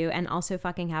therapeutic for you, and also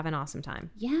fucking have an awesome time.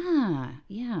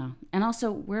 Yeah. And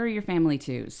also, where are your family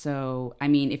too? So, I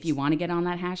mean, if you want to get on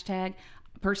that hashtag,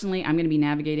 personally, I'm going to be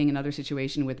navigating another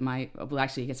situation with well,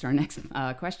 actually, it gets to our next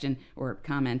question or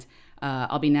comment.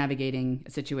 I'll be navigating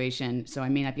a situation, so I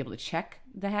may not be able to check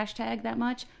the hashtag that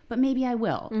much, but maybe I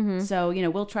will. So,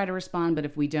 we'll try to respond, but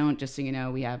if we don't, just so you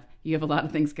know, you have a lot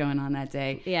of things going on that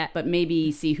day. Yeah. But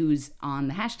maybe see who's on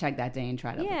the hashtag that day and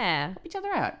try to help each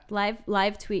other out.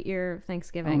 Live tweet your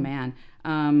Thanksgiving. Oh,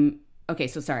 man. Okay,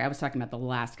 so sorry, I was talking about the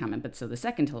last comment, but so the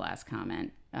second to last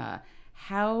comment,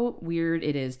 how weird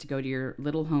it is to go to your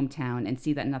little hometown and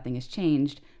see that nothing has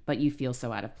changed, but you feel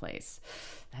so out of place.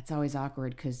 That's always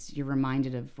awkward because you're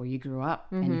reminded of where you grew up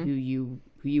and who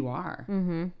you are.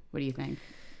 What do you think?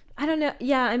 I don't know.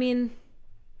 Yeah, I mean,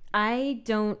 I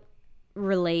don't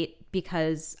relate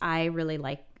because I really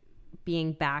like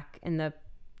being back in the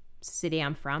city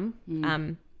I'm from.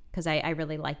 Because I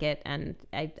really like it and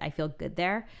I feel good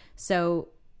there. So,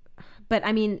 but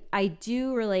I mean, I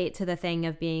do relate to the thing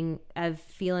of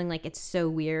feeling like it's so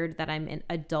weird that I'm an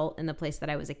adult in the place that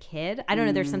I was a kid. I don't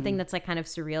know. There's something that's like kind of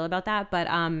surreal about that, but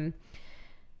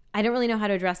I don't really know how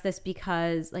to address this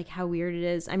because like how weird it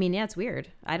is. I mean, yeah, it's weird.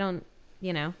 I don't,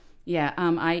 Yeah,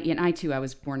 I too, I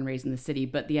was born and raised in the city,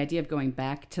 but the idea of going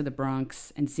back to the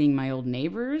Bronx and seeing my old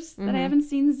neighbors that I haven't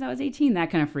seen since I was 18,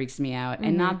 that kind of freaks me out.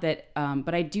 And not that,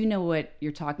 but I do know what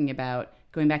you're talking about,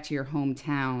 going back to your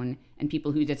hometown and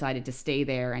people who decided to stay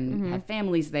there and have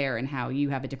families there and how you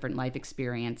have a different life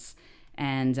experience.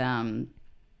 And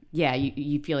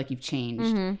you feel like you've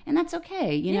changed. And that's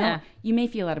okay. You know, you may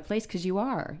feel out of place because you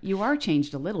are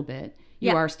changed a little bit.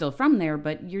 You are still from there,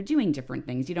 but you're doing different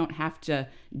things. You don't have to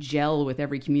gel with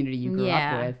every community you grew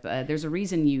up with. There's a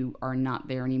reason you are not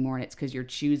there anymore, and it's because you're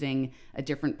choosing a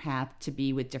different path to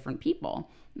be with different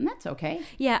people. And that's okay.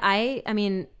 Yeah, I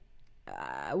mean,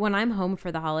 when I'm home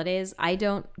for the holidays, I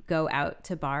don't go out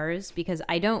to bars because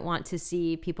I don't want to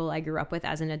see people I grew up with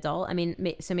as an adult. I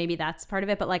mean, so maybe that's part of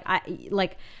it, but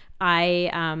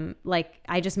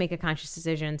I just make a conscious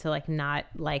decision to like not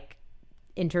like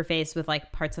interface with like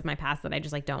parts of my past that I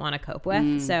just like don't want to cope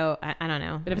with. So I don't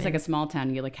know. But if it's like a small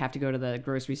town, you like have to go to the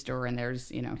grocery store and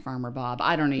there's, Farmer Bob.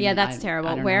 I don't know. Yeah, that's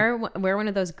terrible. Wear one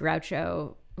of those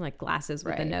Groucho like glasses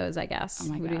with the nose, I guess. Oh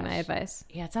my would be my advice.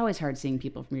 Yeah, it's always hard seeing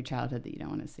people from your childhood that you don't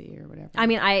want to see or whatever. I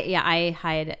mean, I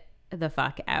hide the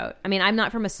fuck out. I mean, I'm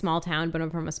not from a small town, but I'm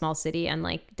from a small city, and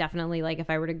like definitely like if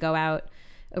I were to go out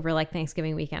over like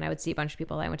Thanksgiving weekend, I would see a bunch of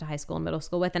people that I went to high school and middle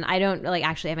school with, and I don't like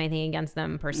actually have anything against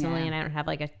them personally, and I don't have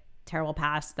like a terrible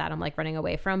past that I'm like running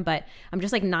away from, but I'm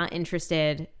just like not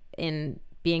interested in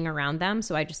being around them.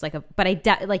 So I just like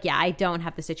I don't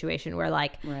have the situation where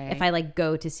like if I like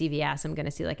go to CVS, I'm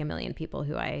gonna see like a million people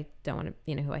who I don't want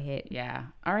to, who I hate. Yeah.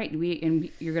 All right.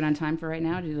 You're good on time for right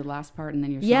now to do the last part and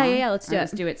then your song? Yeah. Let's do it.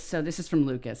 Let's do it. So this is from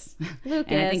Lucas. And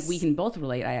I think we can both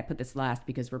relate. I put this last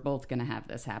because we're both gonna have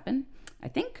this happen. I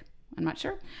think. I'm not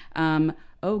sure.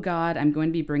 Oh God, I'm going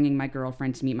to be bringing my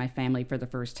girlfriend to meet my family for the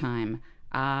first time.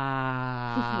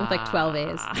 With like 12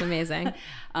 A's. It's amazing.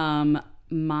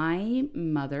 My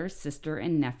mother, sister,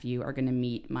 and nephew are going to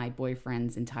meet my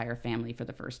boyfriend's entire family for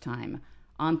the first time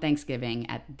on Thanksgiving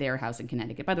at their house in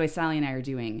Connecticut. By the way, Sally and I are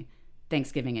doing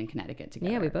Thanksgiving in Connecticut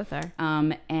together. Yeah, we both are.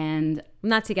 And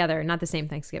not together, not the same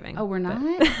Thanksgiving. Oh, we're not?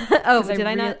 Oh, did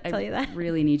I not tell you that? I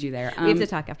really need you there. We have to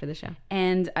talk after the show.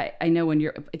 And I know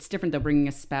it's different though, bringing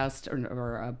a spouse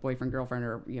or a boyfriend, girlfriend,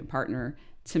 or partner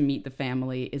to meet the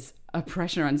family is a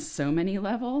pressure on so many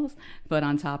levels. But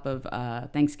on top of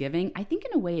Thanksgiving, I think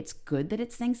in a way it's good that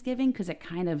it's Thanksgiving because it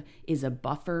kind of is a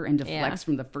buffer and deflects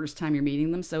from the first time you're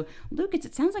meeting them. So Lucas,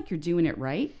 it sounds like you're doing it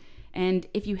right. And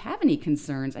if you have any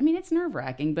concerns, I mean, it's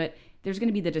nerve-wracking, but there's going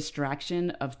to be the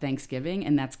distraction of Thanksgiving,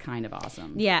 and that's kind of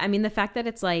awesome. Yeah, I mean, the fact that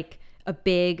it's like a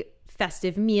big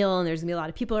festive meal and there's going to be a lot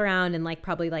of people around and like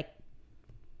probably like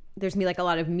there's going to be like a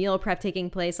lot of meal prep taking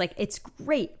place. Like it's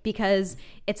great because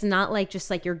it's not like just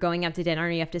like you're going out to dinner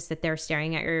and you have to sit there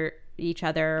staring at each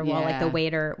other while like the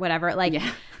waiter, whatever. Like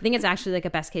I think it's actually like a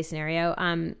best case scenario.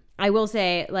 I will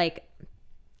say like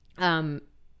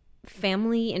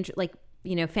family and like,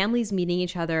 families meeting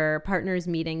each other, partners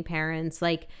meeting parents,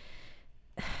 like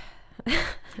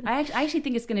I actually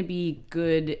think it's going to be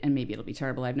good, and maybe it'll be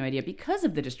terrible, I have no idea, because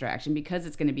of the distraction, because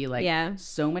it's going to be like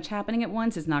so much happening at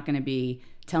once. It's not going to be,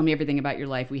 tell me everything about your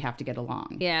life, we have to get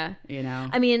along. Yeah.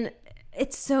 I mean,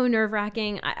 it's so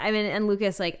nerve-wracking. I mean, and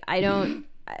Lucas, like, I don't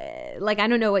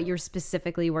know what you're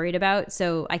specifically worried about,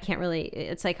 so I can't really,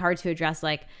 it's like hard to address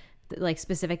like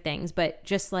specific things, but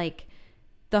just like,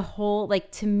 the whole,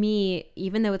 like, to me,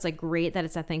 even though it's like great that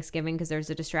it's at Thanksgiving because there's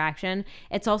a distraction,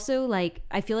 it's also like,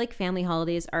 I feel like family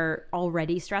holidays are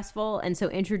already stressful. And so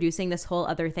introducing this whole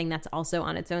other thing that's also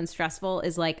on its own stressful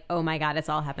is like, oh my God, it's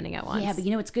all happening at once. Yeah, but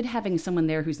it's good having someone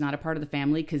there who's not a part of the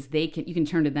family, because you can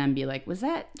turn to them and be like, was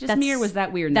that just me or was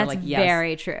that weird? And That's they're like, yes.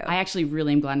 very true. I actually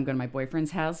really am glad I'm going to my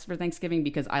boyfriend's house for Thanksgiving,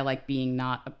 because I like being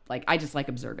I just like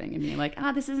observing and being like,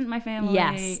 this isn't my family.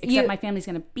 Yes. Except my family's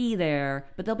going to be there,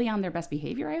 but they'll be on their best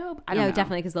behavior, I hope. I don't know.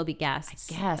 Definitely, because they'll be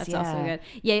guests. I guess, that's yeah. also good.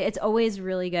 Yeah, it's always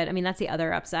really good. I mean, that's the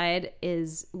other upside,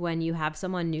 is when you have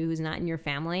someone new who's not in your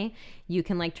family, you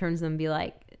can like turn to them and be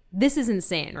like, this is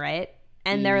insane, right?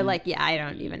 And they're like, yeah, I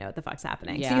don't even know what the fuck's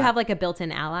happening. Yeah. So you have like a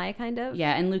built-in ally, kind of.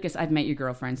 Yeah, and Lucas, I've met your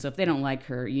girlfriend, so if they don't like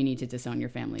her, you need to disown your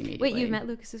family immediately. Wait, you've met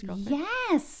Lucas's girlfriend?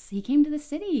 Yes, he came to the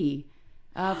city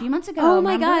a few months ago. Oh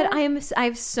my remember? God, I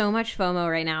have so much FOMO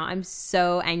right now. I'm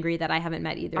so angry that I haven't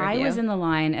met either of you. I was in the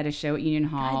line at a show at Union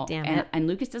Hall, God damn it. and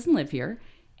Lucas doesn't live here,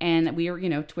 and we were,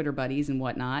 Twitter buddies and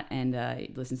whatnot, and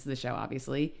he listens to the show,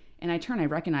 obviously. And I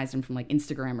recognized him from like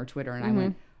Instagram or Twitter, and I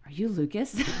went, "Are you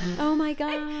Lucas?" Oh my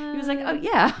God. He was like, "Oh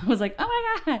yeah." I was like, "Oh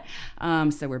my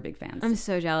God." So we're big fans. I'm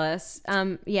so jealous.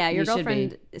 Yeah, your You should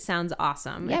girlfriend sounds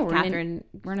awesome. Yeah, we're Catherine.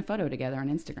 in a photo together on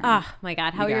Instagram. Oh my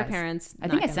God, how are your guys. parents? I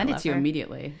think not I sent gonna it to you love her?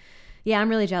 immediately. Yeah, I'm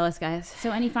really jealous, guys. So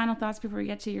any final thoughts before we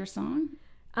get to your song?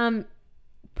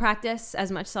 Practice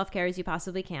as much self-care as you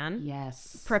possibly can.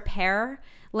 Yes. Prepare,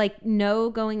 like, know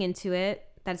going into it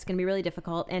that it's going to be really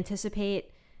difficult.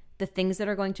 Anticipate the things that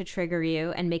are going to trigger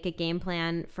you and make a game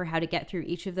plan for how to get through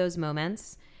each of those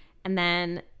moments. And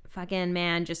then fucking,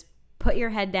 man, just put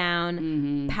your head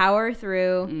down, power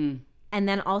through. And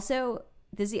then also,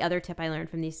 this is the other tip I learned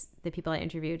from the people I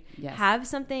interviewed. Yes. Have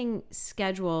something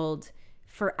scheduled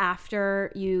for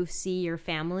after you see your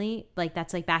family, like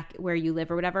that's like back where you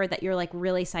live or whatever, that you're like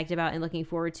really psyched about and looking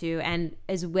forward to, and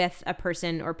is with a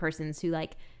person or persons who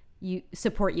like you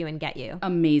support you and get you.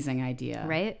 Amazing idea.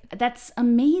 Right? That's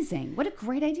amazing. What a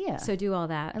great idea. So do all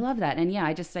that. I love that. And yeah,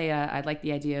 I just say I like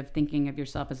the idea of thinking of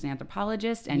yourself as an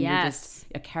anthropologist, and you're just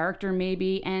a character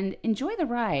maybe, and enjoy the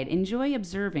ride. Enjoy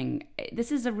observing.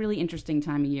 This is a really interesting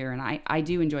time of year, and I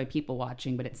do enjoy people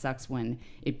watching, but it sucks when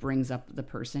it brings up the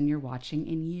person you're watching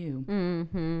in you.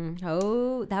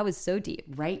 Oh, that was so deep.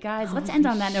 Right, guys? Let's end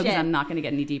on that note, because shit. I'm not going to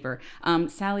get any deeper.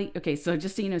 Sally, okay, so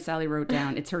just so you know, Sally wrote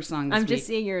down, it's her song this I'm week. just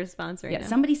seeing your response right now.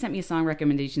 Somebody sent me a song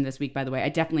recommendation this week, by the way. I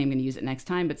definitely am going to use it next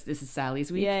time, but this is Sally's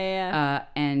week. Yeah.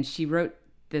 And she wrote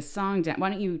this song down. Why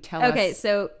don't you tell us? Okay,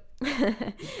 so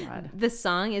God. the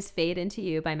song is Fade Into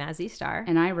You by Mazzy Star.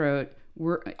 And I wrote,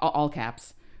 all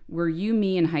caps, "Were you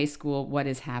me in high school? What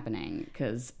is happening?"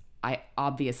 Because I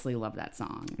obviously love that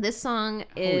song. This song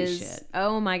Holy is, shit.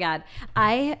 oh my God.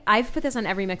 I've put this on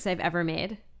every mix I've ever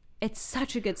made. It's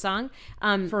such a good song.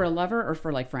 For a lover or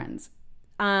for like friends?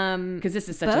 Because this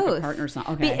is such both. like a partner song.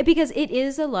 Okay. Because it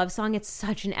is a love song. It's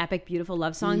such an epic, beautiful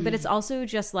love song, but it's also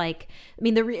just like, I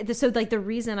mean, the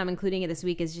reason I'm including it this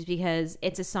week is just because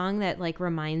it's a song that like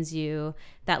reminds you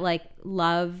that like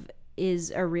love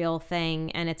is a real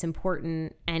thing and it's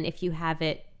important, and if you have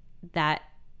it, that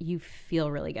you feel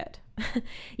really good.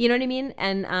 You know what I mean?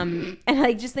 And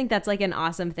I just think that's like an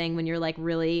awesome thing when you're like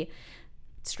really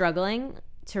struggling,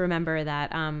 to remember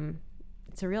that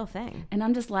it's a real thing. And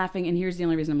I'm just laughing, and here's the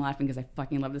only reason I'm laughing, because I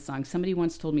fucking love this song. Somebody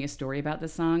once told me a story about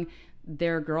this song.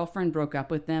 Their girlfriend broke up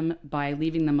with them by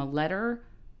leaving them a letter,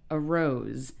 a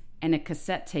rose, and a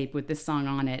cassette tape with this song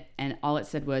on it, and all it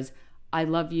said was, "I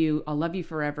love you, I'll love you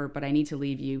forever, but I need to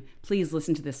leave you. Please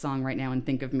listen to this song right now and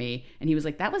think of me." And he was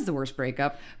like, that was the worst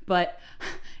breakup, but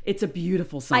it's a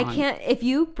beautiful song. If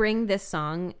you bring this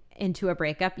song into a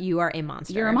breakup, you are a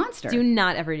monster. You're a monster. Do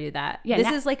not ever do that. Yeah,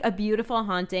 this is like a beautiful,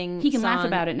 haunting He can laugh song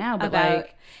about it now, but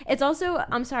like... It's also,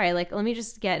 I'm sorry, like, let me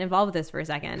just get involved with this for a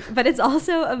second. But it's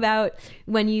also about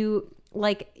when you,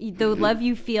 like, the love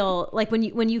you feel, like when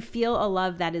you feel a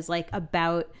love that is like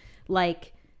about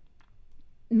like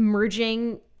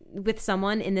merging with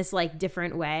someone in this like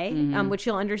different way, which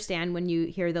you'll understand when you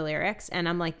hear the lyrics, and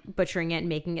I'm like butchering it and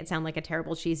making it sound like a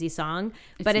terrible cheesy song,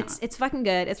 but it's fucking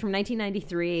good. It's from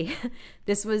 1993.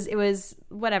 It was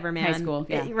whatever, man. High school,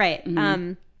 yeah. Right.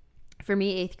 For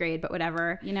me, 8th grade, but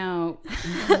whatever. You know...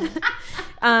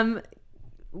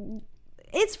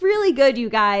 It's really good, you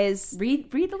guys.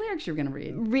 Read the lyrics you're going to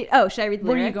read. Should I read the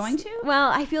Were you lyrics? going to? Well,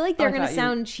 I feel like they're I going to thought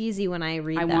sound cheesy when I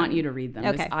read I them. want you to read them.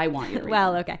 Okay. I want you to read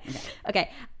well, them.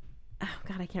 okay. Oh,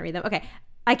 God, I can't read them. Okay.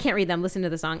 I can't read them. Listen to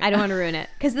the song. I don't want to ruin it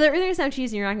because they're going to sound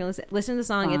cheesy. You're not going to listen to the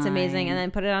song. Fine. It's amazing, and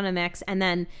then put it on a mix, and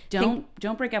then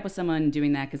Don't break up with someone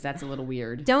doing that because that's a little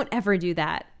weird. don't ever do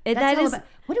that.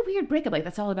 What a weird breakup. Like,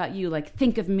 that's all about you. Like,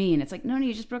 think of me. And it's like, no,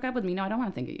 you just broke up with me. No, I don't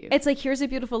want to think of you. It's like, here's a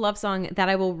beautiful love song that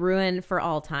I will ruin for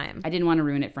all time. I didn't want to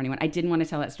ruin it for anyone. I didn't want to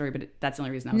tell that story, but that's the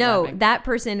only reason I was No, laughing. that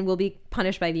person will be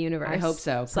punished by the universe. I hope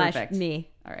so. / Perfect.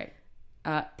 me. All right.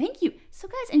 Thank you. So,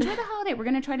 guys, enjoy the holiday. We're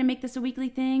going to try to make this a weekly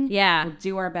thing. Yeah. We'll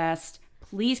do our best.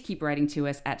 Please keep writing to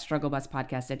us at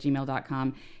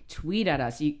strugglebuspodcast@gmail.com. Tweet at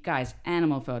us. You guys,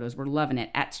 animal photos. We're loving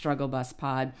it. At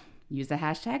strugglebuspod. Use the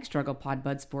hashtag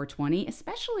StrugglePodBuds420,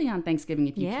 especially on Thanksgiving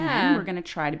if you can. We're going to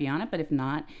try to be on it, but if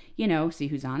not, see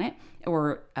who's on it.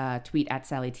 Or tweet at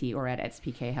Sally T or at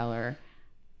SPK Heller.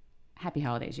 Happy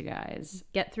holidays, you guys.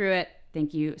 Get through it.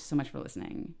 Thank you so much for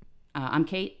listening. I'm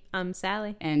Kate. I'm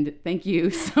Sally. And thank you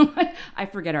so much. I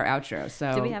forget our outro.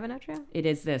 So Do we have an outro? It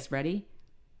is this. Ready?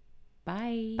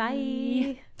 Bye.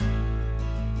 Bye.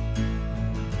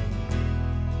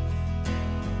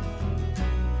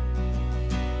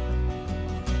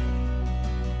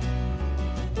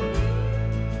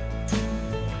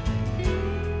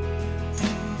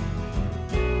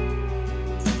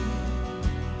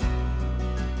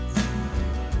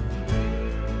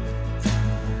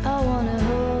 I wanna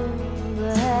hold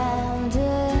the hand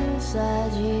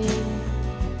inside you.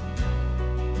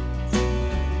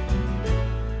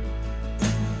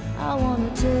 I wanna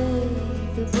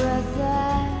take the breath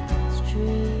that's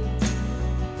true.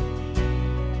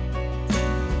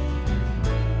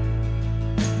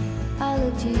 I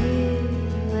look to you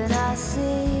and I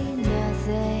see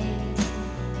nothing.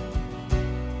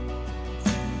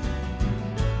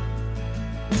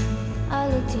 I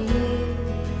look to you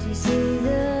to see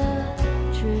the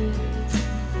truth.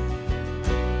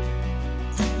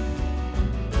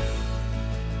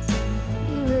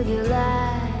 You live your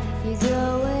life, you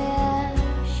go in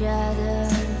shadow.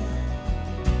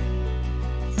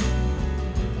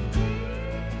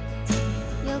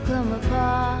 You'll come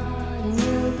apart and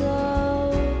you'll go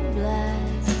black.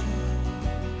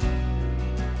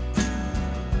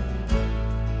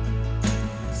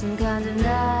 Some kind of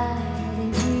night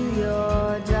into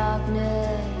your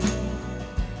darkness.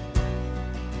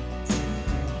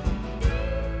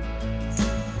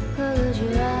 Close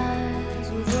your eyes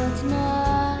with what's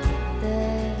not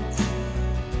there.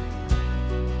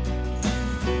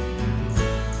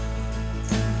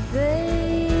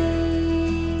 Fade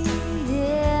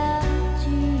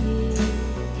into you.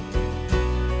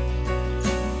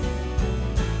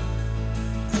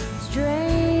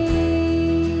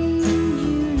 Strange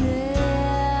you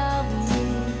never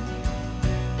knew.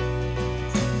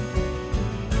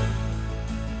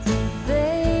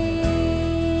 Fade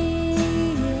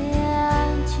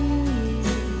into you.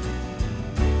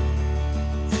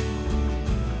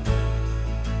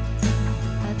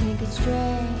 I think it's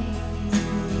strange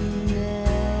you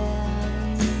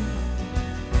never knew.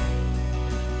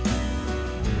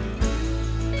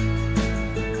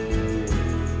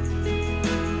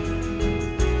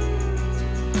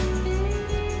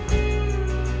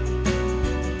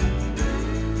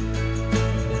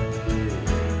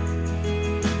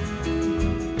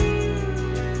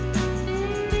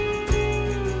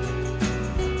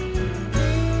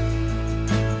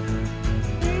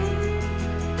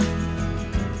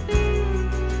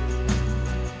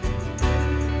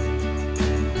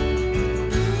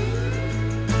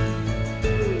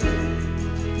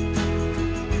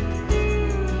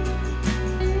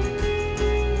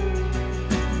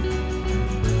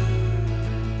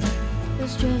 The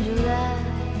stranger light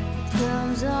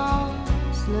comes on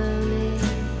slowly.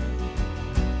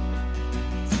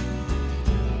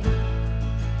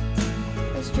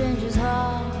 A stranger's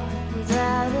heart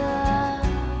without a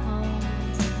home.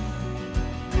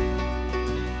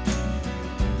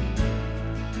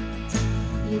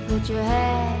 You put your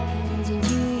hands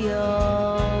into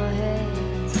your head.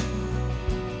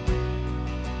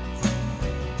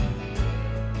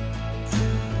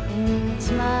 And then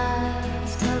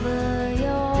smiles cover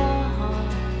your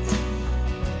heart.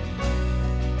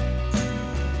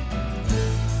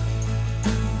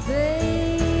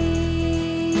 Fade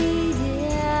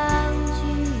into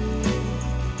you.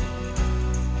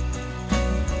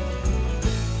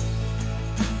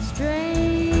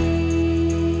 Strange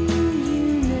you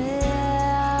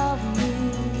never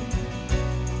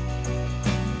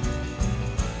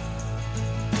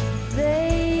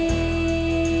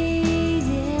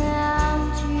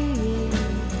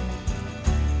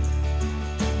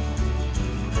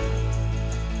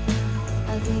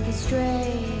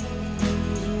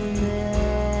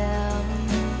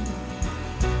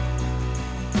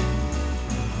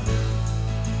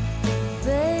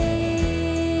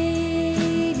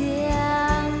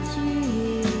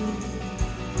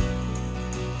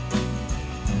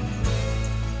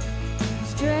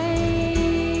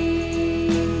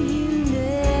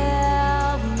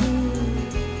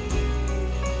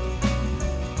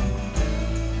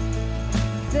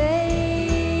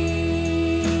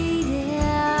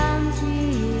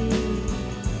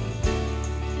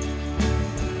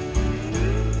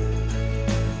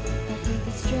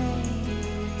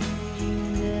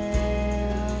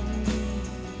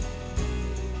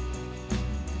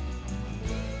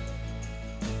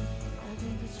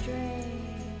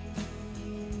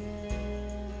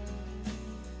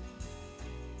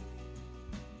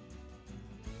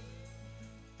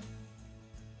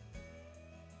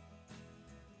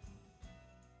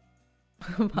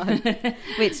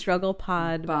Wait, struggle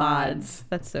pod Bods. bods.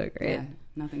 That's so great. Yeah,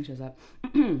 nothing shows up.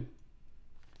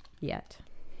 Yet.